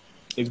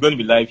 It's going to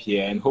be live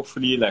here, and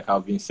hopefully, like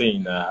I've been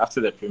saying, after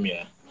the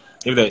premiere,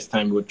 if there is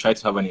time, we'll try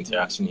to have an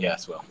interaction here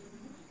as well.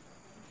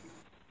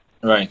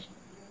 Right.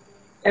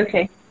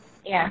 Okay.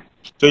 Yeah.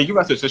 So you give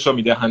us a social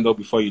media handle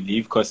before you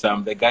leave, because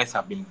the guys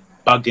have been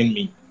bugging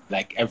me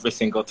like every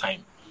single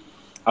time.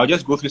 I'll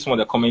just go through some of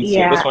the comments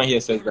here. This one here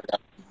says that,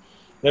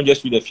 let me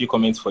just read a few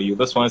comments for you.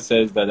 This one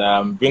says that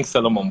bring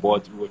Salom on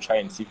board. We'll try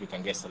and see if we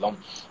can get Salom.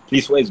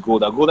 Please, where is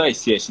Golda? Golda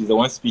is here. She's the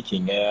one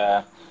speaking.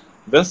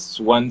 This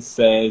one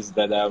says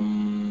that, let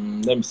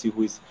me see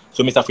who is.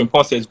 So Mr.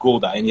 Frimpong says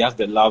Golda, and he has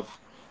the love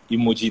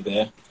emoji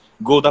there.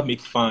 Golda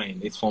make fine.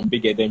 It's from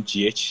Big Edem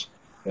GH.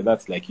 Yeah,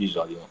 that's like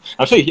usual, you know.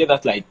 I'm sure you hear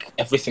that like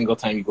every single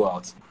time you go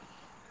out.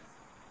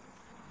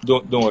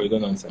 Don't worry,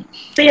 don't answer.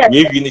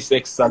 Wave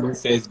Unisex Salon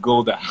says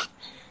Golda.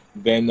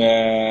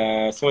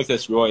 Then someone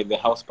says Roy, the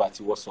house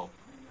party, what's up?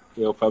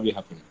 It'll probably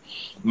happen.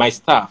 My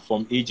star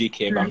from AJ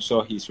Kev, I'm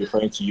sure he's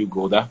referring to you,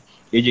 Golda.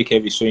 AJ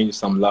Kev is showing you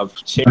some love.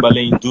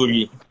 Chamberlain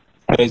Duri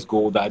says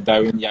Golda.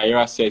 Darren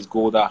Yaira says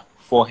Golda.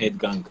 Forehead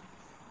gang.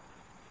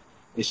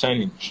 It's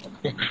shining.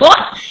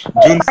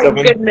 June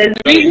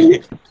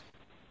 7th.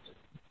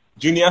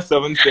 Junior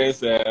 7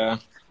 says,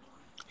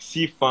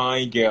 see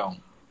fine girl.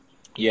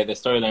 Yeah, the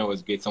storyline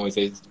was great. Someone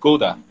says,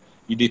 Golda,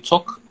 you did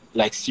talk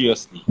like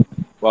seriously.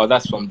 Well,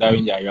 that's from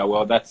Darren Yaira.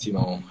 Well, that's, you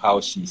know,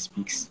 how she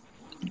speaks.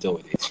 Deal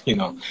with it, you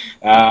know.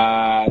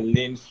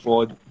 Lynn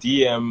for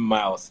DM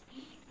Miles.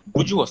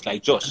 Buju was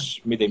like, Josh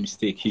made a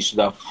mistake. He should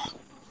have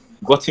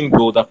gotten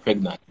Golda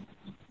pregnant.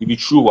 It'd be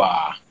true.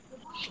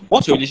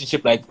 What's your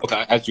relationship like?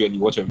 Okay, actually,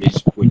 what your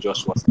relationship with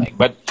Josh was like.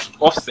 But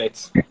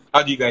Offset,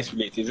 how do you guys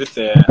relate? Is it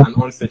an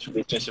on-set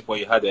relationship or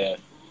you had a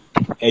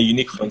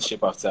unique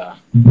friendship after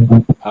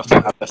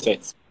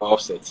set or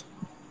Offset?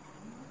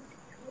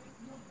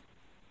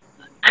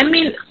 I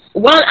mean,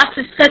 well,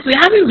 after set, we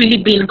haven't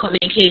really been in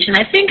communication.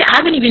 I think I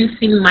haven't even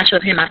seen much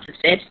of him after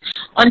set.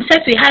 On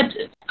set, we had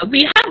a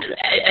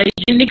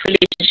unique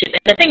relationship.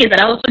 And the thing is that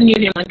I also knew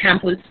him on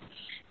campus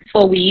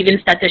before we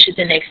even started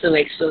shooting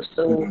XOXO.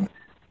 So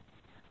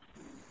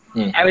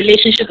our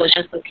relationship was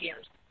just okay.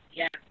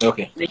 Yeah.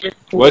 Okay. We just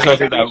what's I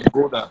say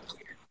that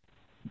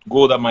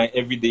Golda, my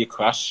everyday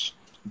crush.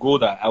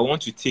 Golda, I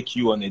want to take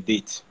you on a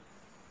date.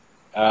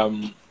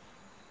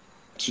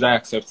 Should I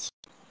accept?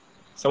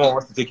 Someone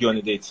wants to take you on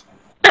a date.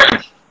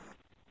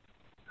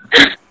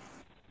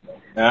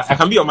 I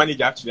can be your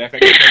manager actually. I can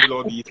just handle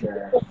all these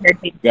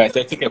guys.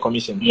 I take a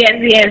commission.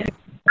 Yes.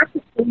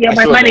 You're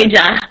my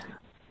manager.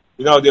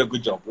 You know, I'll do a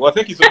good job. Well,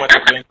 thank you so much for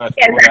joining us,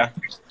 Golda.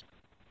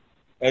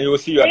 And we will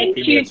see you at the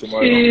premiere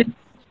tomorrow.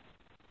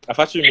 I've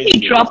actually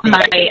made drop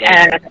my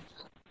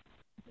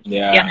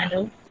yeah.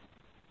 So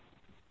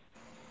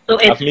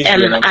it's at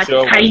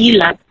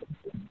Kaila.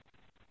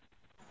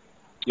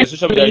 Your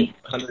social media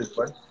handle is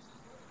what?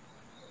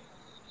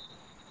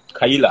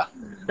 Kaila.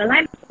 The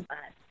line is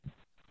bad.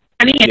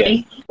 Can you hear Yes.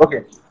 me?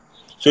 Okay.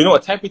 So you know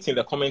what? Type it in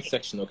the comment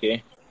section,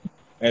 okay?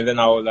 And then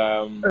I'll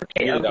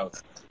Okay. read it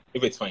out.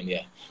 If it's fine,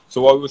 yeah.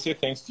 So what we will say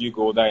thanks to you,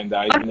 Golda, and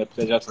it's been a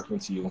pleasure talking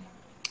to you.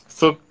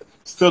 So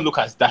still look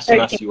as dashing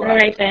Okay. as you All are.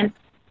 right then.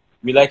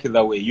 We like it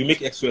that way. You make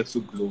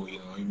XOXO glow, you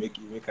know. You make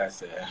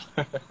us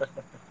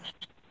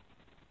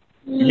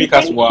you make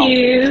us Thank wow.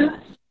 you.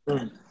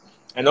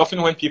 And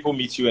often when people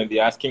meet you and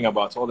they're asking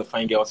about all the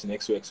fine girls in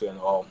XOXO and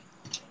all,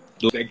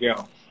 those the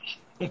girl.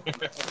 I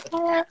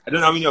don't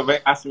know how many of you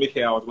asked me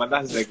here out, but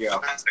that's the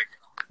girl.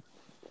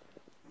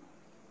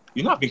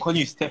 You know, I've been calling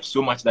you Steph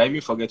so much that I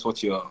even forget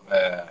what your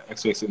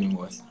XOXO name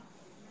was.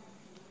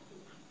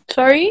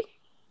 Sorry?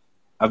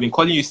 I've been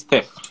calling you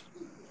Steph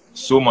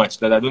so much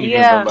that I don't even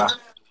remember.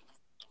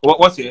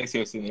 What's your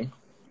XOXO name?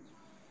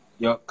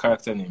 Your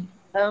character name?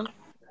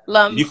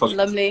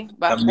 Lumley.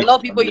 But a lot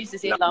of people used to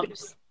say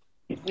Lumps.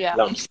 Yeah.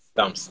 Lumps.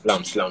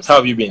 How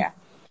have you been? Yeah.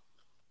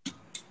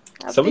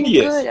 I've 7 been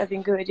years. good. I've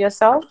been good.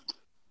 Yourself?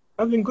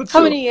 I've been good.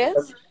 How many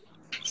years?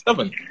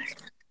 7.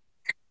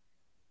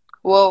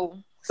 Whoa.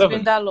 7. It's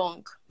been that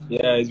long.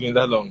 Yeah, it's been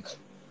that long.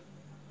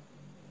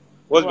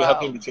 What's been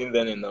happening between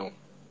then and now?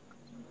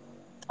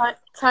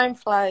 Time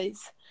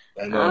flies.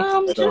 I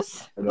know.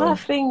 Just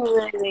nothing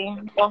really.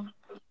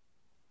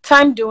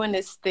 Time doing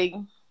this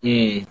thing.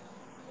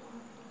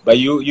 But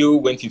you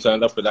went into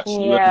another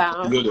production. Yeah.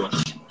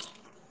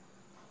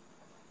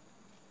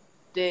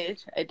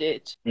 I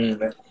did.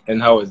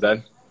 And how was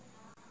that?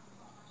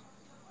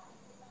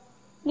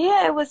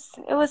 Yeah, it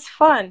was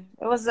fun.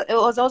 It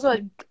was also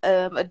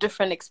a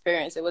different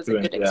experience. It was a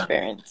good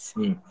experience.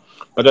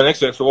 But the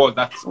next episode, what was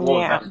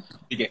that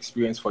big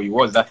experience for you?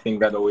 What was that thing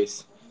that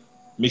always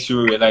makes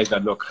you realize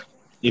that, look,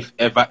 if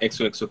ever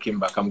XOXO came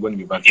back, I'm going to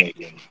be back here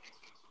again?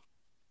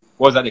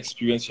 What was that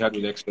experience you had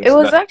with XOXO? It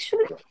was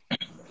actually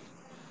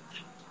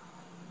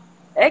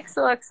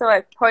XOXO,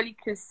 I probably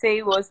could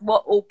say, was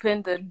what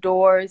opened the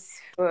doors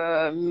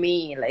for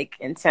me, like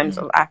in terms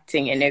of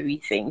acting and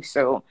everything.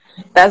 So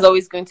that's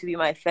always going to be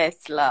my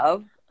first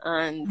love.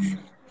 And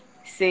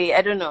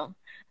I don't know.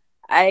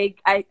 I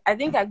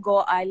think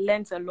I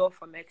learned a lot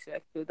from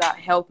XOXO that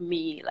helped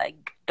me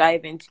like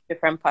dive into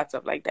different parts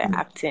of like the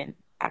acting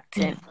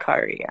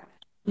career.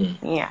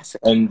 Yeah. So,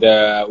 and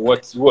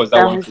what was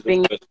that one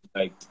person you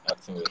liked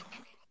acting with?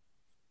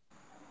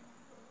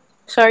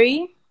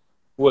 Sorry?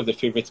 Who was the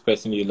favorite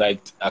person you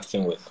liked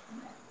acting with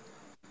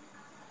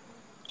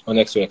on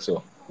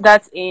XOXO?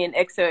 That's in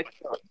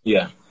XOXO.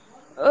 Yeah.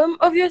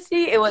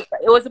 Obviously, it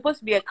was supposed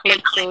to be a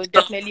clip, so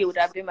definitely it would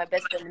have been my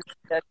best friend.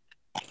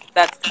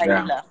 That's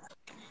Kaila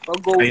or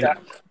Golda.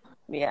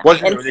 Yeah.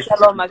 And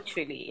Salom,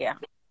 actually, yeah.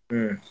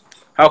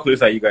 How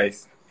close are you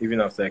guys, even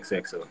after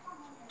XOXO?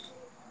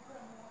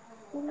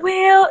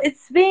 Well,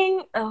 it's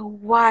been a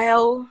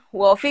while.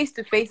 Well, face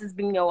to face has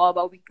been a while,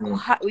 but we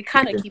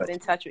kind of keep in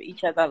touch with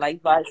each other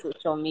like via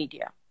social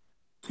media.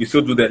 You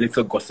still do the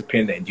little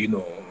gossiping and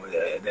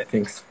the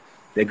things,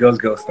 the girls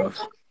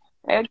stuff.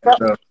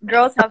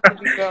 Girls have to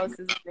be girls,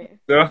 isn't it?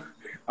 So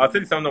I'll tell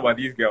you something about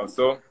these girls.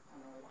 So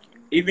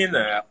even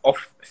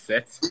off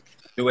set,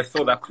 they were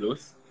still that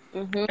close,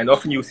 and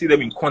often you see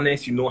them in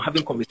corners,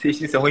 having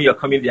conversations, and when you're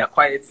coming, they are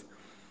quiet.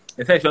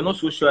 And so if you're not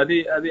so sure, are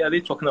they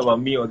talking about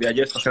me or they are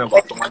just talking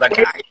about some other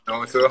guy?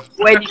 So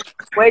where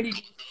did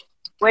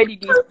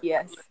you see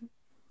us?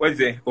 What's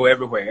it? Oh,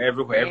 everywhere.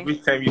 Okay. Every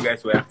time you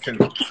guys were acting,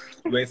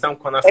 you were in some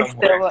corner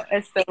somewhere.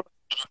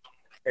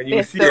 And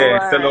you see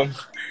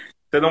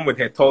Selom with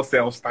her tall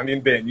self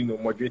standing there,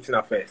 moderating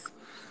affairs.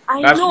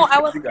 I know. I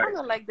was kind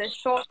of like the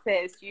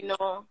shortest, It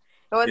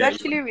was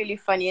actually really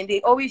funny, and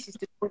they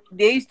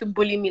used to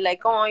bully me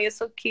like, "Oh, you're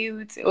so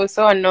cute." It was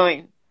so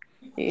annoying,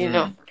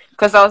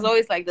 because I was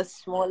always like the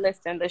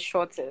smallest and the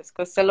shortest.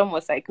 Because Selom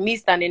was like me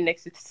standing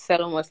next to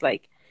Selom was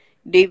like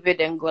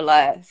David and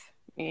Goliath.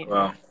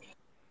 Wow.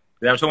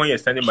 I'm sure when you're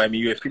standing by me,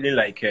 you're feeling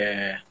like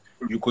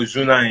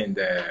Yokozuna and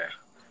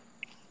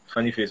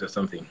Funny Face or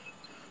something.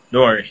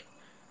 Don't worry.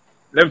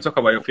 Let me talk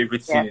about your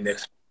favorite scene in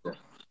next.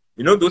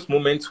 Those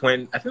moments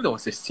when I think there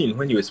was a scene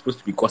when you were supposed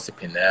to be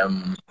gossiping.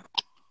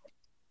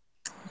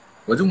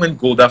 Was it when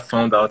Golda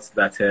found out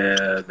that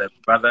the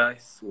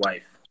brother's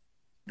wife,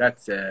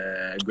 that's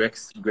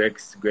Greg's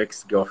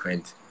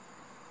girlfriend,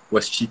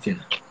 was cheating?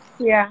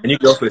 Yeah. And you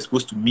girls were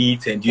supposed to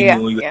meet, and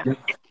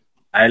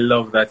I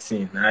love that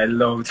scene. I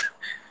loved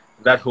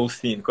that whole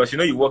scene because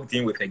you walked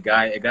in with a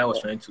guy was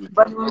trying to.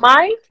 But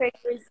my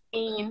favorite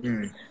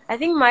scene, I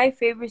think my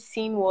favorite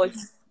scene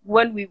was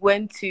when we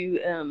went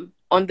to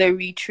on the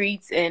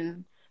retreat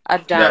in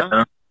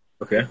Adam.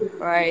 Okay.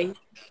 Right.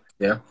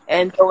 Yeah.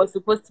 And there was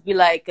supposed to be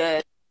like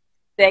a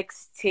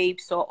sex tape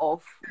sort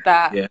of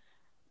that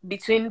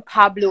between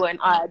Pablo and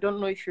I. I don't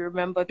know if you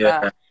remember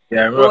that. Yeah,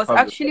 I remember. It was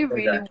actually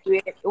really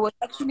weird. It was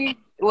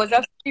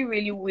actually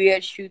really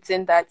weird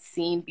shooting that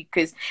scene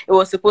because it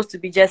was supposed to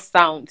be just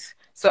sound.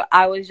 So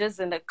I was just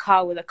in the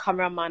car with a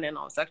cameraman and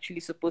I was actually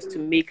supposed to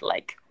make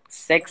like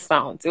sex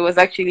sounds. It's a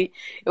What did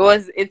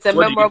you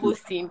memorable do?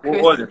 scene What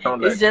because did it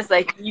sound it's like? just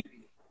like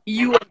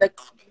you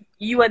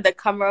and the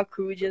camera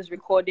crew just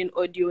recording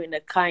audio in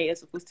the car, and you're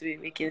supposed to be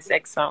making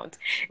sex sounds.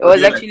 It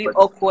was actually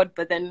awkward,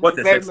 but then What's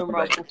a very sex sound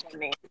memorable like? for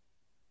me.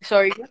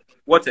 Sorry?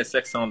 What's a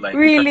sex sound like?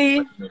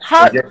 Really?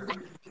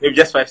 Maybe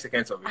just 5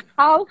 seconds of it.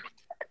 How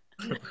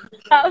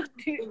how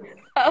do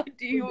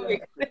you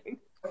make sex?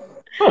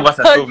 Some of us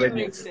are How still do you make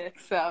virgins.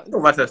 sex sounds? Some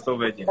of us are still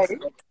virgins. Right?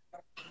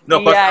 No,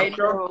 because Yeah, I'm I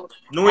sure know.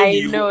 knowing I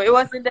you. know. It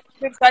was in the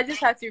script, so I just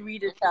had to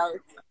read it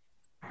out.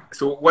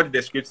 So what did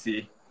the script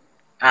say?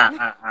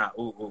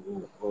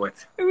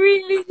 What?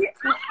 Really?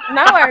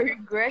 Now I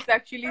regret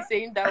actually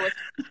saying that was.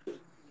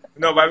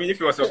 No, but I mean, if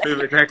it was your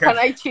favorite, I Can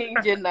I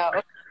change it now?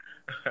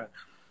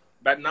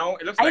 But now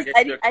it looks like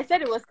I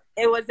said it was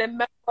a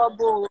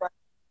memorable one.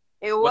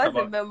 It was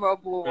a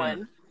memorable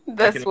one.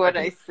 That's what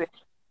I said.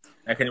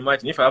 I can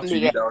imagine if I have to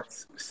read out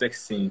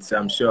sex scenes.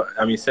 I'm sure.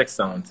 I mean, sex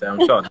sounds. I'm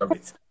sure I'll love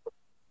it.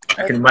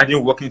 I can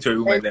imagine walking to a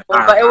room and then.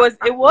 But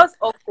it was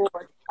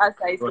awkward, as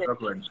I said.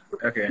 Awkward.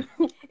 Okay.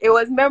 It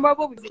was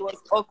memorable because it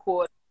was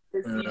awkward.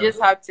 You just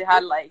have to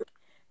have like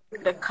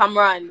the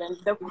camera and then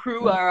the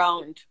crew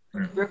around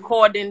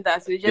recording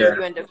that. So it's just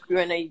you and the crew,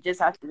 and then you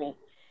just have to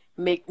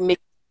make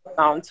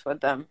sounds for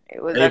them.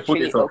 It was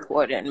actually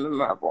awkward and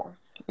memorable.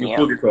 You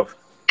pulled it off.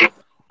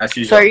 As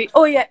usual. Sorry.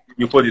 Oh yeah.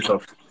 You pulled it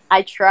off.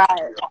 I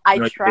tried.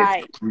 I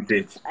tried. You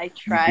did. I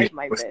tried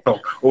my best.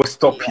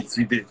 Stop it.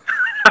 You did.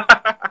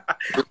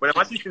 But I'm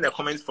actually seeing the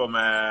comments from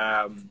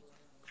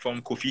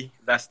Kofi,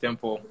 that's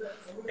Temple.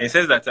 And it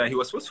says that he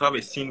was supposed to have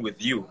a scene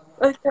with you.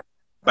 Okay.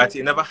 But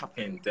it never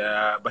happened.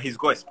 But he's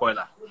got a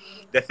spoiler.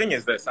 The thing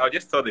is this, I'll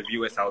just tell the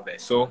viewers out there.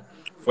 So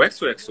for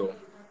Xoxo,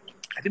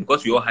 I think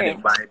because we all had a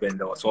vibe and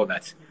there was all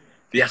that,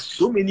 there are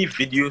so many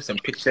videos and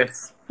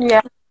pictures.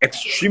 Yeah.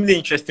 Extremely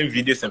interesting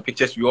videos and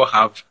pictures we all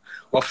have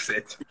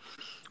offset.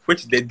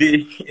 Which the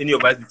day any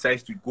of us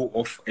decides to go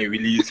off and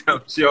release,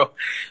 I'm sure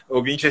it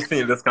will be interesting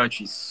in this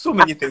country. So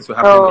many things will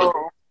happen.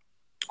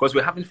 Because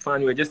we're having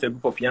fun. We're just a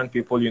group of young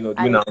people, doing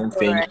our own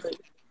thing. Right.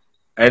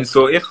 And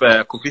so if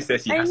Kofi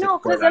says he has I know,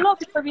 because a lot of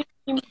people really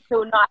see me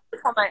so now.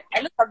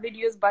 I look at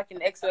videos back in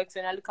Xoxo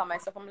and I look at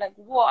myself. I'm like,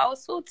 whoa, I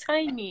was so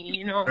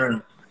tiny,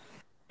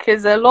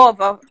 Because a lot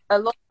of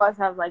us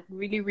have like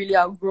really, really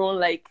outgrown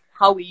like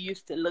how we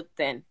used to look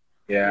then.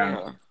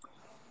 Yeah.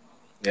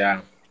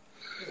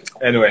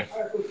 Anyway,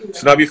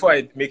 so now before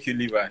I make you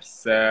leave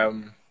us,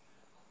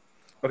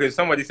 okay,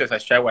 somebody says I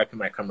should try wiping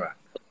my camera.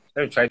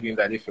 Let me try doing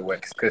that if it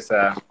works. Because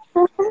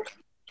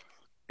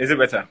is it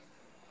better?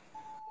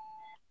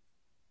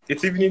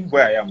 It's evening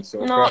where I am,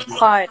 so not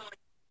quite.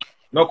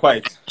 Not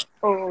quite.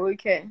 Oh,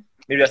 okay.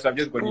 Maybe I've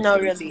just got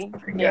not really.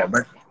 Yeah,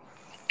 but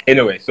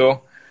anyway,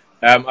 so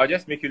I'll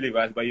just make you leave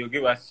us, but you'll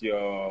give us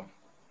your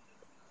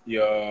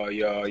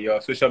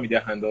social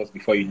media handles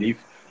before you leave.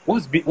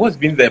 What's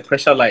been the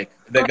pressure like?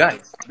 The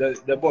guys,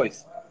 the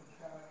boys,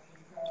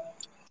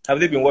 have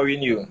they been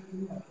worrying you?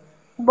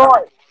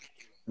 Boys.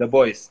 The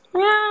boys.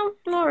 Yeah,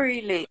 not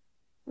really.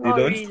 Not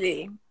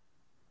really.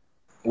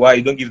 Why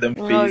you don't give them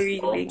face? Not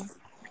really.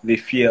 They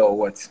fear or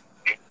what?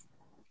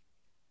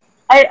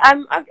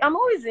 I'm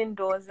always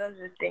indoors. That's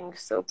the thing.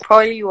 So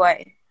probably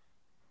why.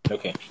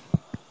 Okay.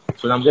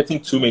 So I'm getting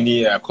too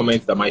many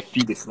comments that my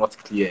feed is not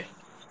clear.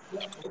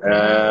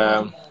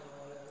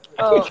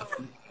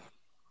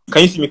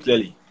 Can you see me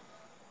clearly?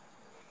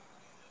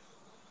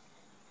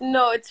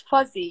 No, it's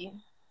fuzzy.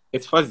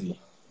 It's fuzzy.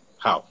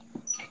 How?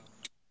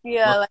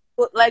 Yeah,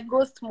 like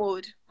ghost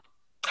mode.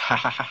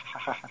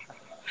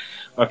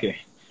 Okay.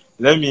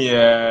 Let me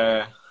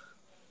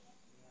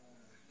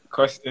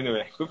because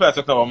anyway, people are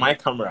talking about my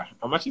camera.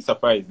 I'm actually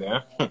surprised,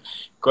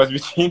 because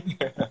between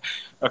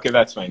okay,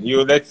 that's fine.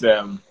 Let's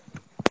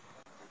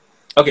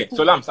okay,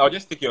 so Lams, I'll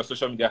just take your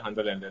social media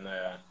handle and then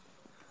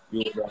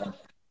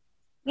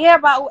yeah,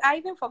 but I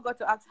even forgot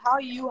to ask how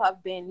you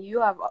have been.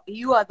 You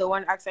are the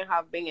one asking how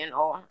I've been and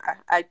all.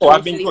 I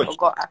totally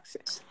forgot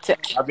access.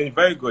 I've been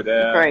very good.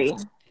 Great.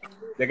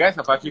 The guys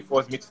have actually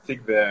forced me to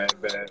take the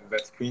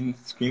screen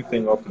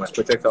thing off my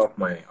protector off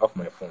my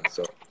phone.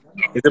 So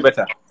is it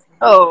better?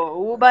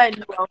 Oh,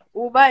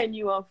 we'll buy a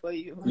new one for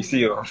you. You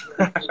see, it's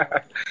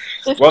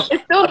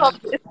still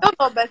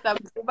not better.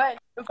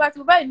 In fact,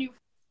 we'll buy a new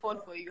phone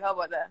for you. How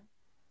about that?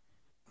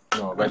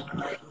 No, but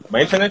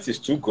my internet is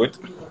too good.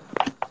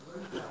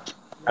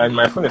 And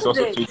my phone is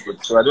also too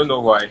good, so I don't know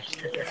why.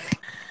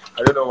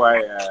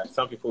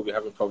 Some people will be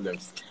having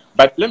problems.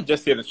 But let me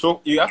just say that.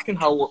 So you're asking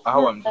how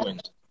I'm doing.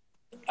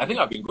 I think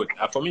I've been good.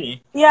 For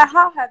me. Yeah,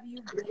 how have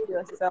you been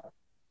yourself?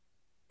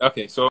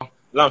 Okay, so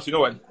Lams, you know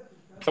what?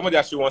 Somebody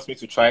actually wants me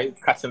to try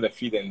cutting the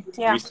feed and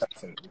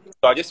restarting.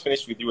 So I'll just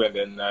finish with you, and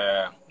then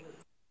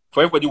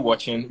for everybody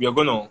watching, I'm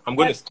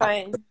gonna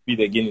start the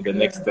feed again in the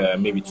next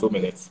maybe 2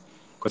 minutes,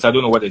 because I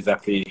don't know what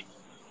exactly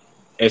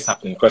is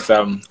happening, because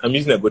I'm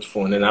using a good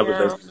phone and I have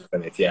a best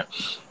internet. Yeah,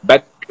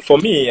 but for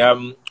me,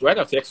 right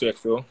after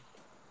Xoxo,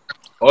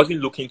 I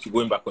wasn't looking to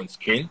going back on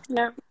screen.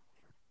 Yeah.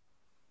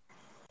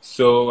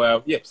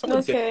 So yeah,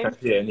 somebody said Okay. you can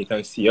hear and you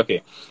can see.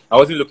 Okay, I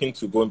wasn't looking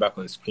to going back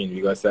on screen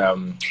because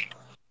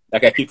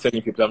like I keep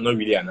telling people, I'm not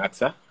really an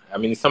actor. I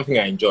mean, it's something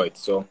I enjoyed.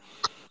 So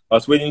I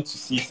was waiting to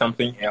see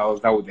something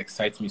else that would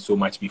excite me so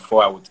much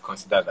before I would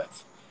consider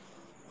that.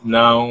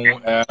 Now,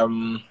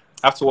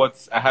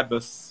 afterwards, I had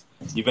this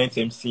event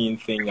emceeing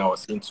thing I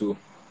was into,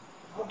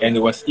 and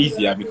it was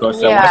easier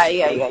because Yeah, once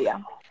yeah, you yeah,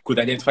 yeah. could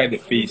identify the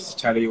face,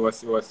 Charlie, there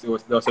was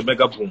a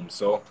mega boom.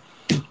 So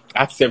I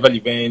had several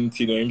events,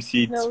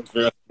 MC No.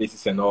 various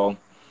places and all.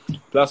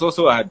 Plus,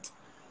 also I had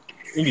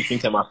in between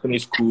time I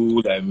finished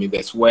school. I mean,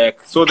 there's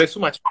work, so there's so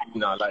much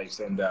in our lives,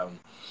 and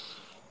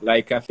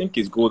like I think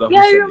it's gold.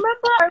 Yeah, I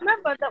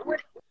remember that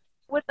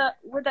with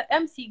the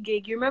MC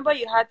gig. You remember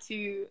you had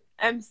to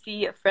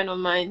MC a friend of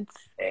mine's.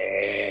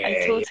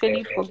 I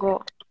totally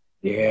forgot.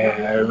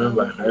 Yeah, I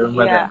remember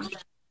Yeah.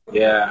 that.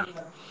 Yeah,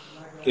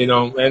 and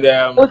Oh,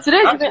 today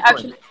is even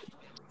actually his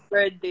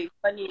birthday.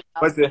 Funny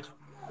enough.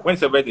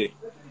 When's your birthday?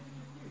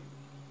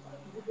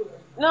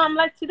 No, I'm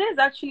like, today is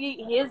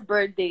actually his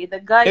birthday. The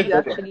guy you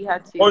actually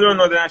had to. Oh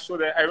no, then I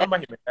remember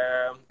him.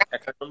 I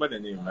can't remember the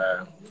name.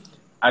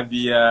 At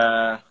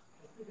the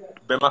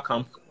Bema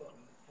camp,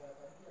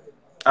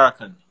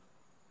 Arakan.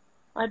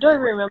 I don't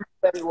even remember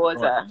where it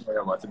was.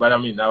 But I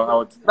mean, I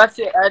would. But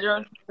yeah, I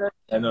don't.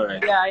 I know,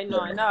 right? Yeah, I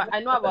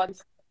know about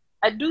this.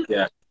 I do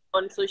see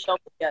on social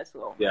media as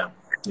well. Yeah.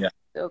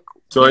 So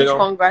congrats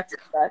on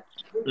that.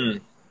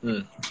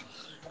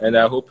 And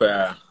I hope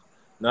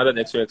now that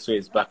Xoxo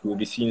is back, we'll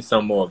be seeing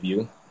some more of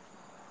you.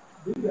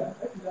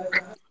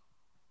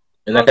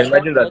 And I can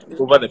imagine that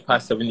over the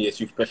past 7 years,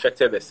 you've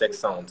perfected the sex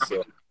sound.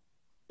 So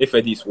if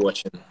Eddie is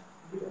watching,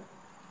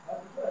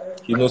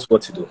 he knows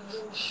what to do.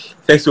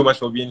 Thanks so much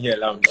for being here,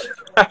 Lam.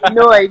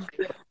 No idea.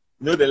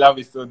 The love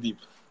is so deep.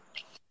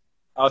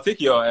 I'll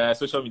take your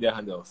social media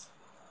handles.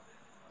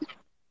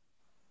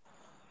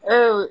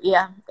 Oh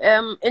yeah.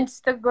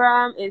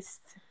 Instagram is,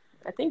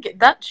 I think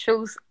that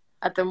shows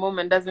at the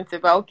moment, doesn't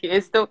it? But okay,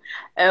 it's still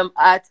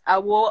at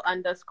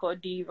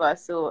awo_diva.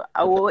 So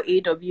awo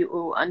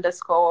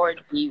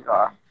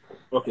AWO_diva.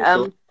 Okay,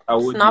 so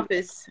Snap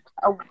is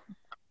awo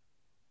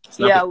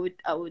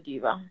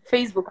diva.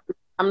 Facebook,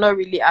 I'm not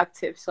really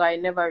active, so I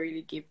never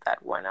really give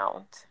that one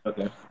out.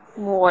 Okay.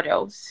 What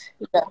else?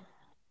 Yeah.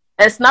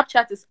 And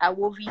Snapchat is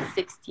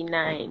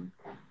awovi69.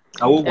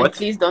 Awo what? And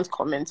please don't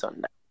comment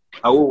on that.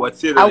 Awo what?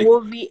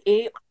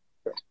 Awovi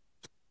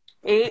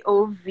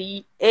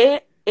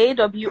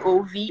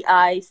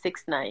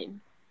AWOVI69.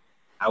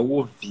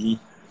 Awovi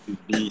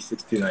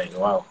 69.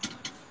 Wow.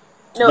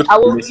 No,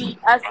 Awovi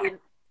as in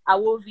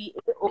Awovi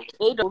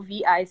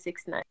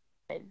AWOVI69.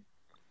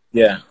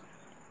 Yeah.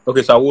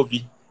 Okay, so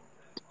Awovi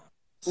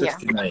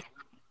 69.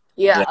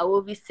 Yeah,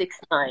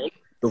 Awovi69.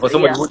 So for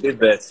somebody who did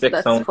the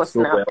sex sound so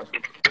well,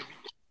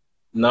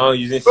 now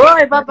using. All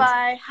right, bye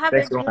bye.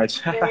 Thanks so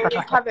much.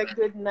 Have a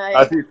good night.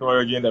 I'll see you tomorrow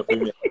again. The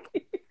premiere.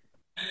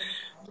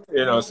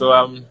 So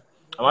I'm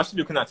actually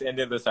looking at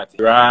ending this at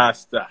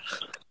Rasta.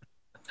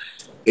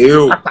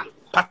 Ew.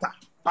 Pata.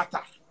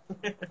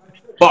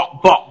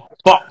 Bop.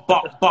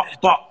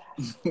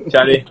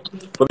 Charlie,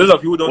 for those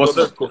of you who don't know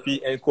this Kofi,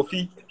 and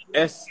Kofi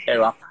S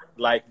era,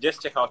 like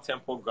just check out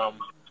Tempogram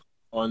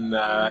on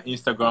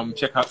Instagram.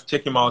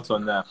 Check him out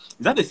on. Is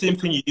that the same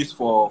thing you use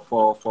for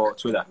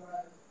Twitter?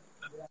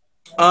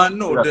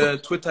 No, the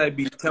Twitter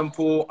be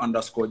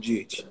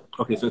Tempo_GH.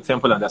 Okay, so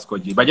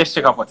Tempo_G. But just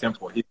check out for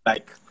Tempo. It's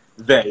like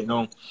there,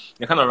 the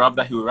kind of rap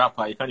that he will rap,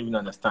 you can't even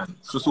understand.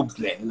 So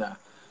blend.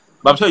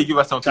 But I'm sure you give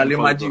us something. Charlie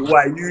Maji,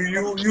 why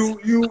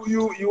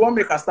you want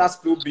me to start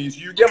spill beans?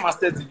 You get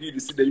master degree to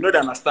see that they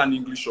understand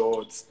English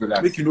or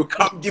make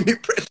come give me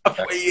pressure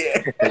for a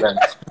year.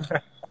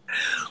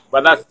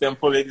 But that's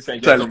Tempo, ladies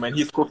and gentlemen.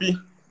 He's Kofi,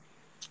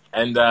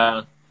 and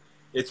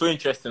it's so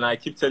interesting. I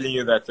keep telling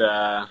you that.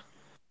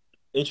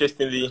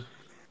 Interestingly,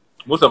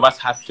 most of us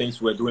had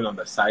things we were doing on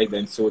the side,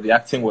 and so the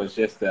acting was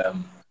just it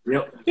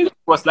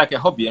was like a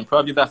hobby, and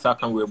probably that's how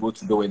come we were able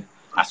to do it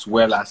as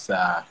well as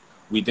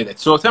we did it.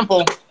 So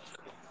Tempo,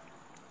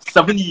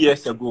 7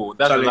 years ago,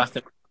 that's the last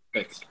time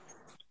we met.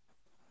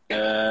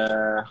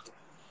 I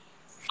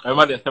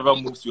remember there were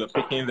several moves you were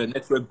picking, the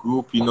network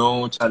group,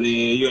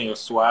 Charlie, you and your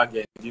swag,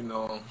 and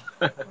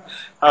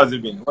how's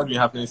it been? What's been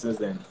happening since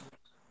then?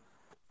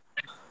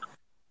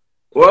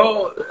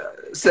 Well,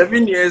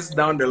 7 years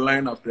down the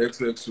line after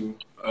Xoxo,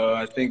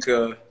 I think,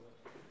 you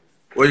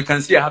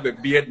can see I have a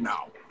beard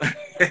now.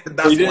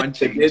 That's one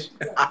change.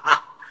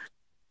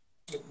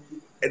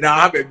 Now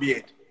I have a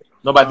beard.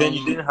 No, but then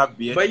you didn't have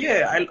beard. But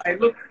yeah, I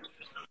look.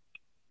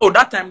 Oh,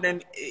 that time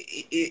then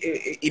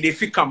it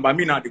if it come by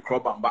me now the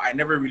crop, but I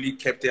never really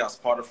kept it as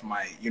part of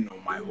my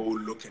my whole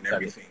look and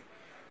everything.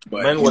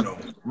 But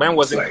mine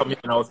wasn't coming,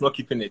 and I was not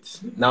keeping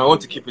it. Now I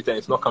want to keep it, and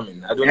it's not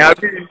coming. I don't know.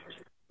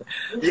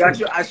 Yeah,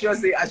 I should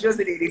say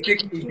they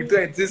take me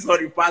to and this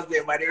sorry pass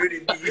them, but they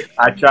really be.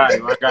 I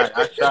tried, my guy.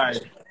 I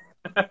tried.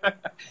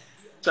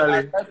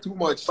 Charlie, that's too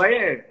much. But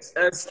yeah,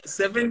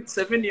 7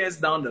 years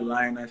down the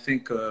line, I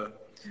think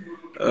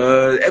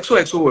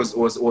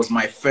XOXO was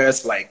my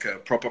first like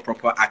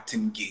proper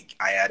acting gig.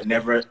 I had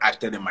never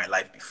acted in my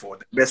life before.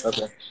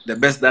 The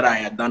best that I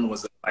had done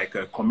was like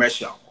a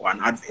commercial or an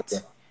advert.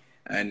 Okay.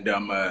 And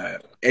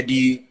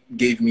Eddie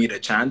gave me the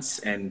chance,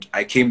 and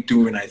I came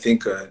through in, I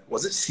think,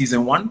 was it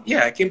season 1?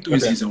 Yeah, I came through in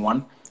season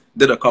 1,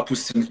 did a couple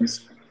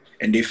scenes,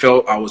 and they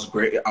felt I was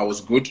great, I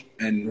was good.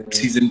 And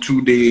season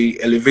 2, they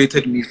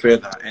elevated me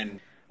further, and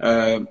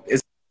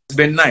it's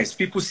been nice.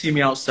 People see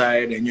me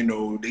outside, and you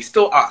know, they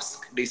still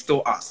ask,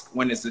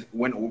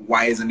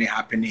 why isn't it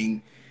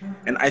happening?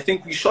 And I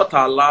think we shot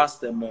our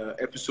last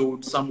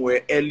episode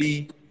somewhere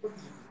early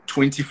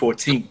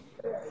 2014.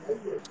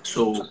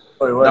 So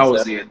that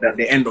was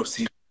the end of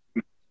season.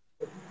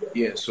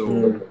 Yeah,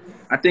 so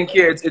I think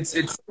it's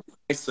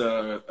nice.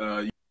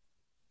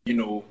 You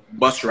know,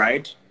 bus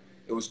ride.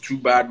 It was too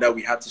bad that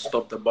we had to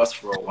stop the bus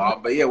for a while,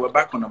 but yeah, we're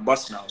back on the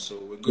bus now, so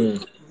we're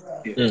good.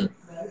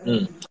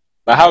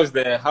 But how's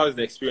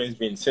the experience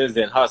been since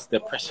then? How's the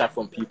pressure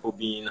from people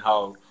been?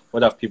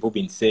 What have people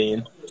been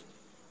saying?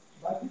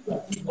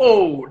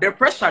 Oh, the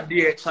pressure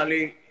there,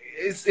 Charlie,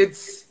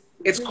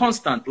 it's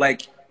constant.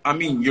 Like, I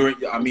mean, you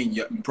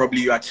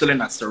are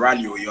chilling at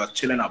Serralio, you are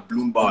chilling at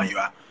Bloom Bar, you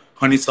are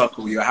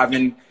Honeysuckle, you're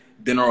having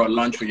dinner or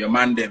lunch with your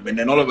man them, and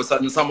then all of a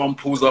sudden someone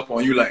pulls up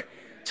on you like,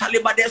 Charlie,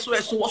 but that's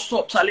where, so what's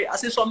up, Charlie? I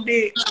said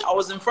someday I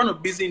was in front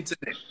of busy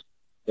internet.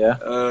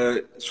 Yeah.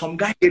 Some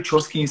guy ate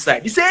Trotsky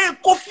inside. He said, hey,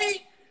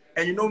 coffee.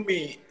 And you know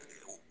me,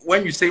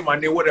 when you say my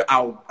name,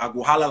 I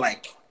go holler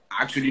like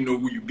I actually know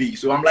who you be.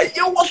 So I'm like,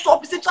 yo, what's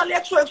up? He said, Charlie,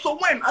 XOXO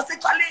when? I said,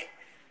 Charlie,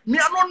 me,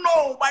 I don't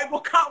know, but I go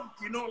come.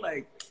 You know,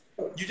 like,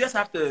 you just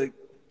have to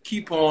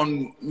keep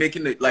on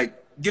making it, like,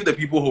 give the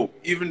people hope,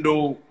 even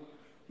though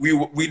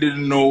we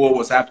didn't know what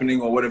was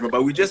happening or whatever,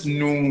 but we just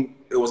knew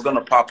it was gonna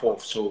pop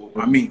off. So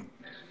I mean,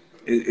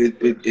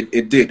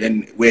 it did,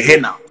 and we're here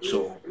now.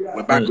 So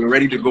we're back. We're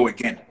ready to go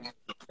again.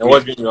 And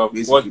what's been your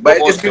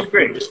it's been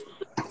great.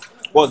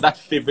 What was that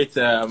favorite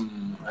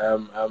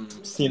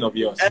scene of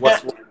yours?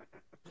 What's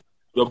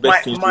your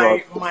best scene?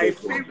 My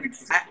favorite.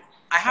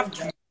 I have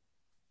two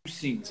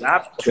scenes. I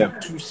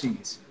have two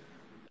scenes.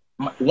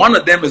 One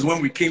of them is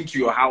when we came to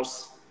your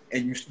house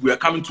and we were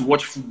coming to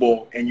watch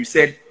football, and you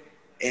said,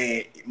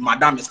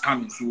 Madame is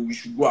coming, so we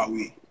should go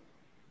away.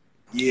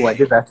 Yeah, oh, I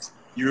did that.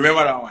 You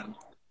remember that one?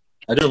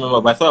 I don't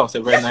remember, but I thought it was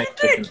a very nice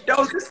person. That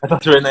was I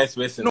thought it was a very nice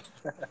person. No,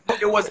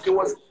 it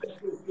was.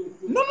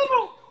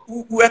 No.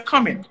 We were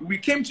coming. We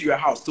came to your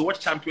house to watch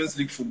Champions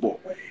League football,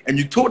 and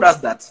you told us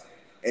that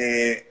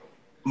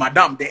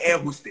Madame, the air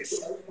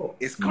hostess,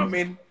 is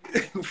coming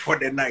for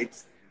the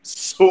night,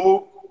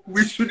 so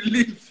we should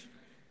leave.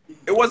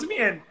 It was me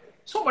and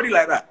somebody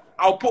like that.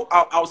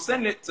 I'll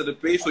send it to the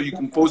page so you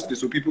can post it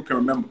so people can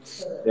remember.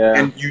 Yeah.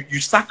 And you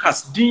sack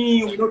us,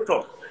 we don't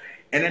talk.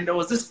 And then there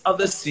was this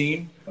other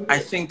scene. I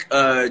think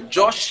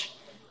Josh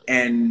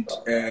and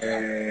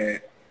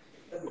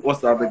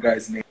what's the other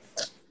guy's name?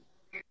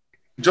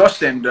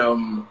 Josh and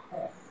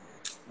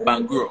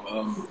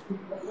Banguro.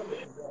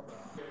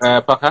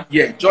 Parker?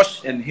 Yeah,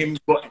 Josh and him.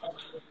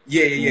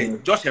 Yeah.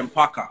 Josh and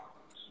Parker.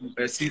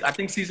 I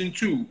think season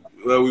 2,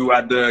 we were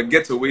at the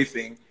getaway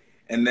thing,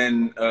 and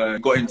then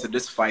got into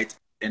this fight,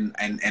 and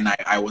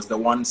I was the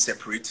one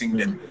separating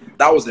them.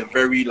 That was a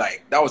very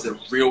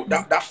real.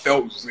 That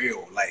felt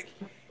real. Like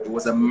it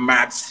was a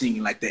mad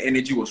scene. Like the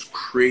energy was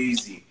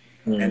crazy.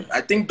 And I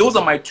think those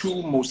are my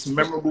 2 most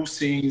memorable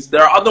scenes.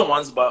 There are other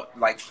ones, but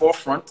like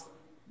Forefront,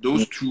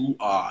 those 2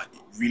 are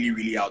really,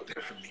 really out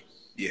there for me.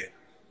 Yeah.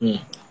 And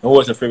who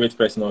was your favorite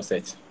person on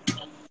set?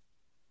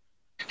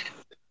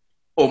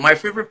 Oh, my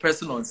favorite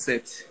person on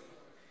set.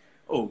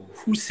 Oh,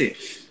 who's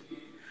safe?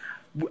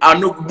 I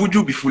know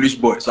Buju be foolish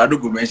boy, so I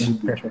don't go mention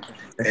Buju.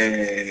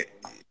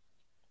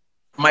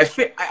 I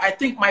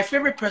think my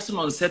favorite person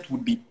on set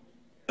would be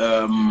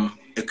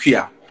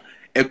Akuya,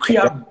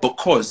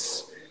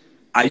 because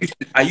I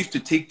used to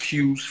take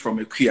cues from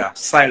Akuya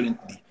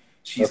silently.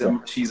 She's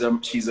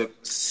a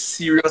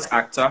serious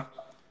actor,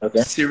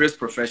 serious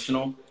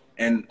professional,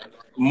 and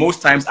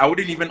most times I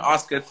wouldn't even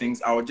ask her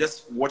things. I would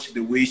just watch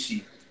the way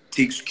she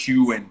takes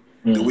cue and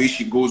the way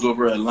she goes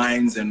over her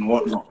lines and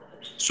whatnot.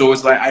 So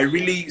it's like I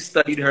really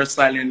studied her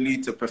silently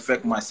to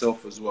perfect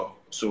myself as well.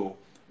 So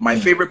my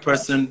favorite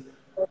person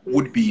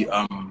would be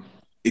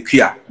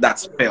Akuya.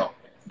 That's Pearl.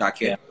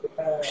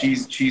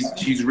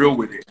 She's real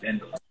with it.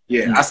 And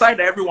yeah, aside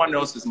that, everyone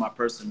else is my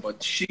person,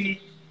 but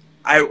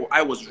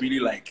I was really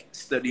like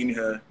studying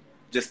her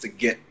just to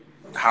get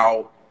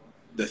how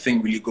the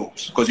thing really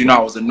goes, because I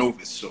was a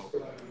novice. So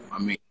I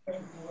mean,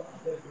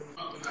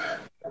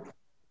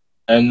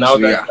 and now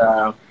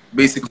that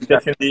basically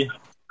definitely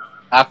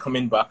are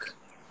coming back,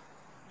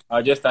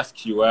 I'll just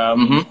ask you.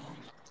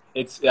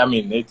 It's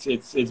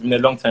been a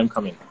long time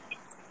coming.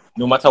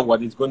 No matter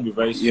what, it's going to be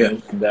very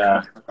soon.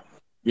 And,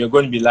 we are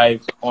going to be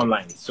live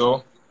online.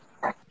 So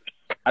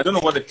I don't know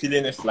what the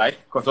feeling is like,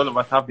 because all of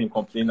us have been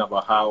complaining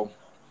about how,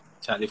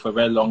 Charlie, for a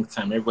very long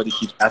time, everybody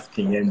keeps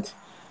asking. And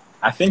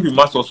I think we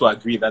must also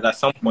agree that at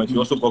some point we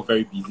also got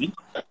very busy,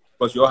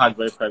 because we all had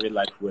very private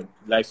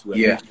lives were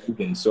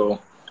living.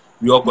 So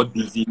we all got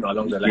busy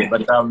along the line.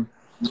 But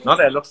now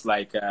that it looks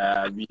like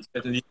we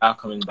certainly are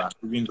coming back,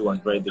 even though on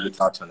very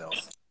digital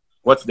channels.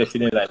 What's the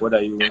feeling like? What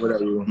are you?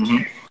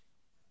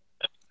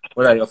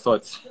 What are your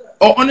thoughts?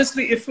 Oh,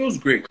 honestly, it feels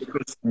great.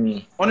 Because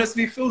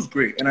honestly, it feels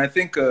great, and I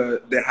think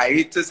the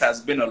hiatus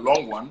has been a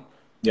long one,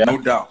 no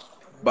doubt.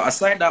 But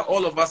aside that,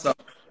 all of us have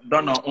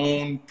done our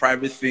own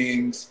private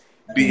things,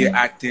 be it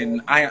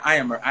acting. I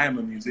am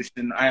a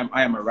musician. I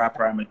am a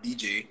rapper. I'm a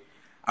DJ.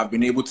 I've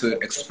been able to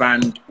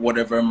expand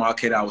whatever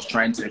market I was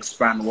trying to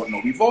expand,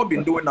 whatnot. We've all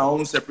been doing our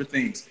own separate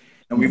things,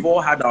 and we've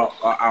all had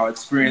our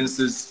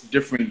experiences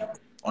differently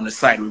on the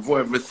side. We've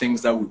all had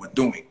things that we were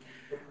doing,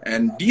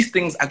 and these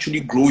things actually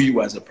grow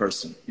you as a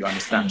person. You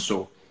understand?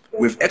 So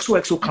with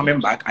Xoxo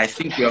coming back, I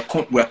think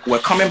we're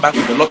coming back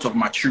with a lot of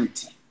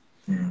maturity,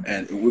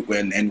 and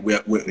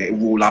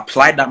we'll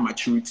apply that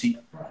maturity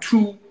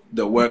to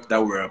the work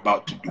that we're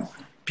about to do.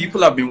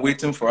 People have been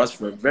waiting for us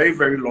for a very,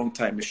 very long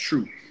time. It's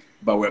true.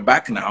 But we're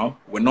back now.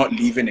 We're not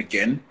leaving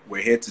again.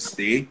 We're here to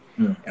stay.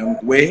 And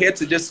we're here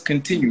to just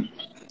continue.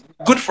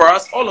 Good for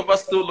us. All of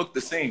us still look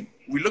the same.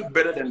 We look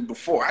better than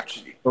before,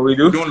 actually. Oh, we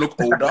do? We don't look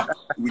older.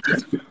 we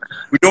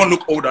don't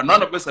look older.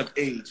 None of us have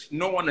aged.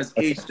 No one has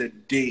aged a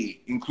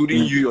day,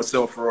 including you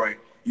yourself, Roy.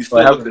 You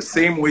still look the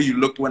same way you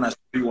looked when I saw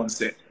you on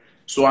set.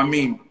 So, I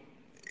mean,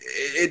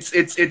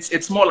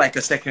 it's more like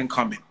a second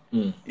coming.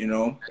 You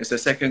know? It's a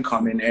second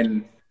coming,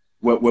 and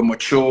we're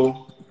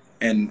mature.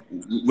 And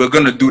we're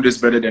going to do this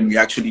better than we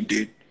actually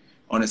did,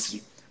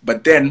 honestly.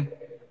 But then,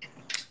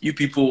 you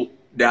people,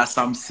 there are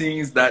some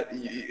scenes that,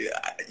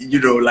 you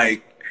know,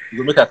 like,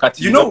 you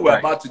know we're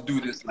about to do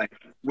this. Like,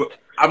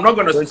 I'm not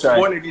going to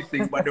spoil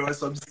anything, but there were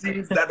some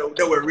scenes that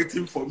were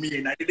written for me,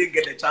 and I didn't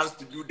get a chance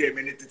to do them.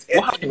 And it's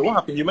What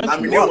happened? You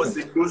mentioned it was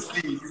in those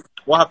scenes.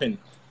 What happened?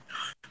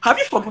 Have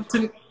you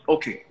forgotten?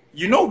 Okay,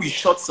 you know we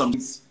shot some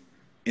scenes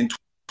in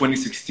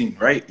 2016,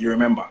 right? You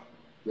remember?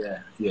 Yeah.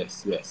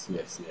 Yes.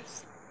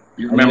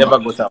 You remember? Never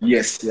got out.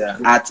 Yes. Yeah.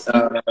 At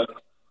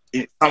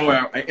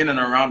somewhere in and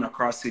around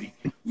Accra City,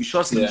 we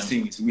shot some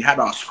scenes. We had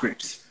our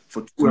scripts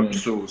for 2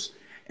 episodes,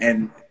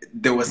 and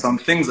there were some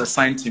things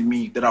assigned to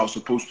me that I was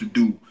supposed to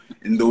do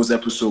in those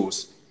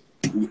episodes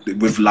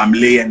with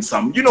Lamle and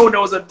some. You know, there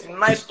was a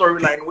nice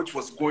storyline which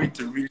was going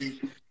to really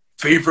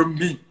favor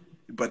me,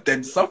 but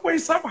then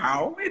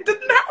somehow it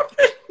didn't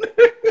happen.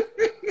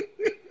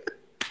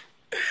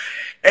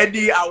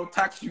 Eddie, I will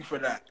tax you for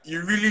that.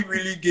 You really,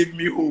 really gave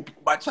me hope.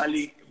 But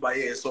Charlie, yeah,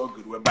 it's all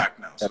good. We're back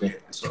now. So yeah,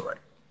 it's all right.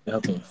 It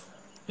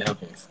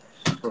happens.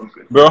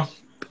 Okay. Bro,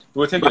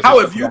 how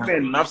have you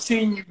been? I've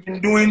seen you've been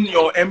doing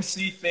your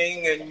MC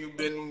thing and you've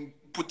been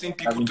putting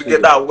people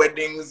together at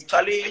weddings.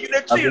 Charlie, you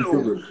didn't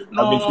chill.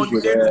 No,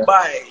 you didn't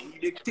buy. You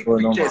didn't take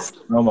pictures.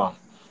 No, man.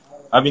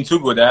 I've been too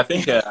good. I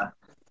think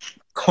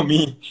for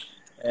me,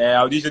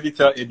 I would usually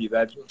tell Eddie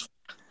that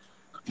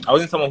I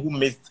wasn't someone who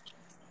missed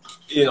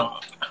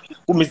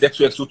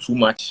Xoxo too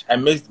much. I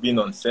missed being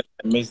on set.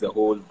 I missed the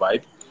whole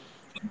vibe.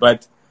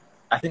 But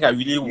I think I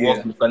really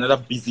worked with another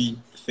busy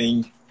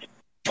thing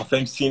of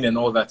MCing and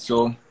all that.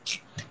 So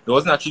there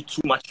wasn't actually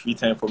too much free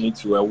time for me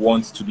to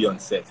want to be on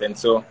set. And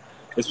so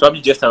it's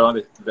probably just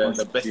around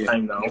the best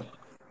time now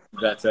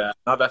that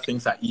now that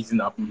things are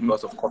easing up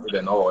because of COVID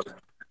and all,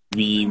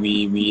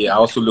 we are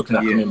also looking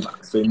at coming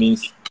back. So it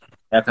means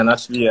I can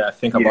actually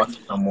think about it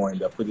some more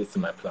and put it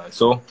in my plan.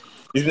 So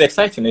it's been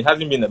exciting. It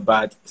hasn't been a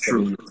bad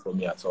 7 years for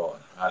me at all.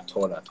 It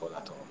hasn't at all.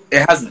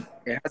 It hasn't.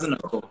 Yeah.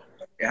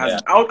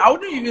 I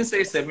wouldn't even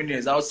say 7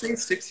 years. I would say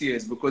 6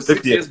 years because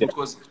 6 years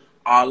because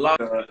our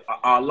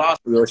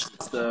last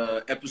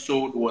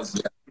episode was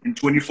in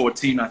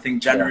 2014. I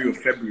think January or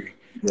February.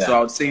 Yeah. So I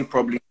would say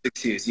probably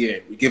 6 years. Yeah,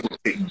 we give or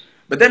take.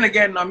 But then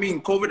again, I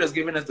mean, COVID has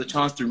given us the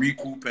chance to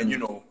recoup and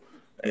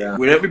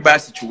with every bad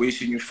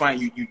situation, you find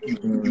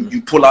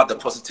you pull out the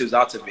positives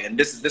out of it, and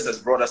this has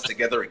brought us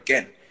together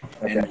again.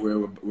 And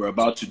we're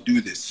about to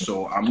do this.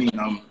 So I mean,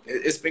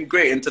 it's been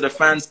great. And to the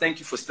fans, thank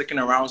you for sticking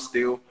around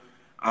still.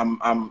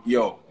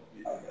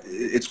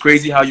 It's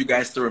crazy how you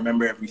guys still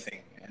remember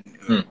everything.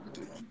 And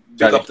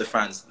big up the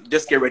fans.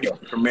 Just get ready for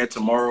the premiere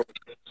tomorrow,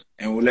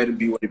 and we'll let it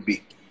be what it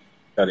be.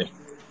 Got it.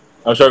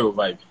 I'm sure you'll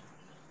vibe.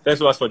 Thanks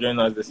so much for joining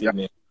us this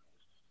evening.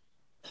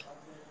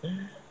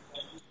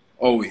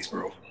 Always,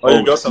 bro.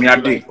 You drop some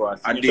feedback for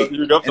us.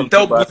 You drop some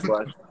feedback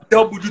for us.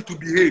 Tell Buju to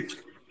behave.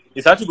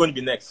 It's actually going to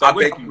be next. So I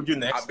beg you. Buju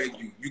next. I beg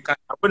you. You can.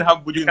 I'm going to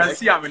have Buju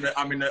next. You can see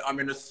I'm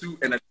in a suit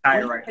and a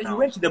tie right now. You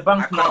went to the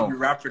bank now. I can't be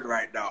rapping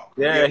right now.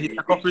 Yeah, he's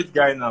a corporate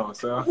guy now.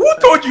 So who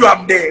told you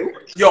I'm there?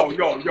 Yo.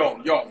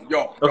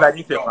 Look, I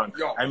didn't say bank.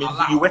 I mean,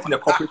 you went in the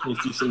corporate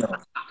institution now.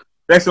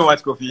 Thanks so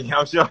much, Kofi.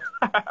 I'm sure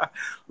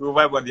we'll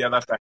vibe on the other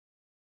side.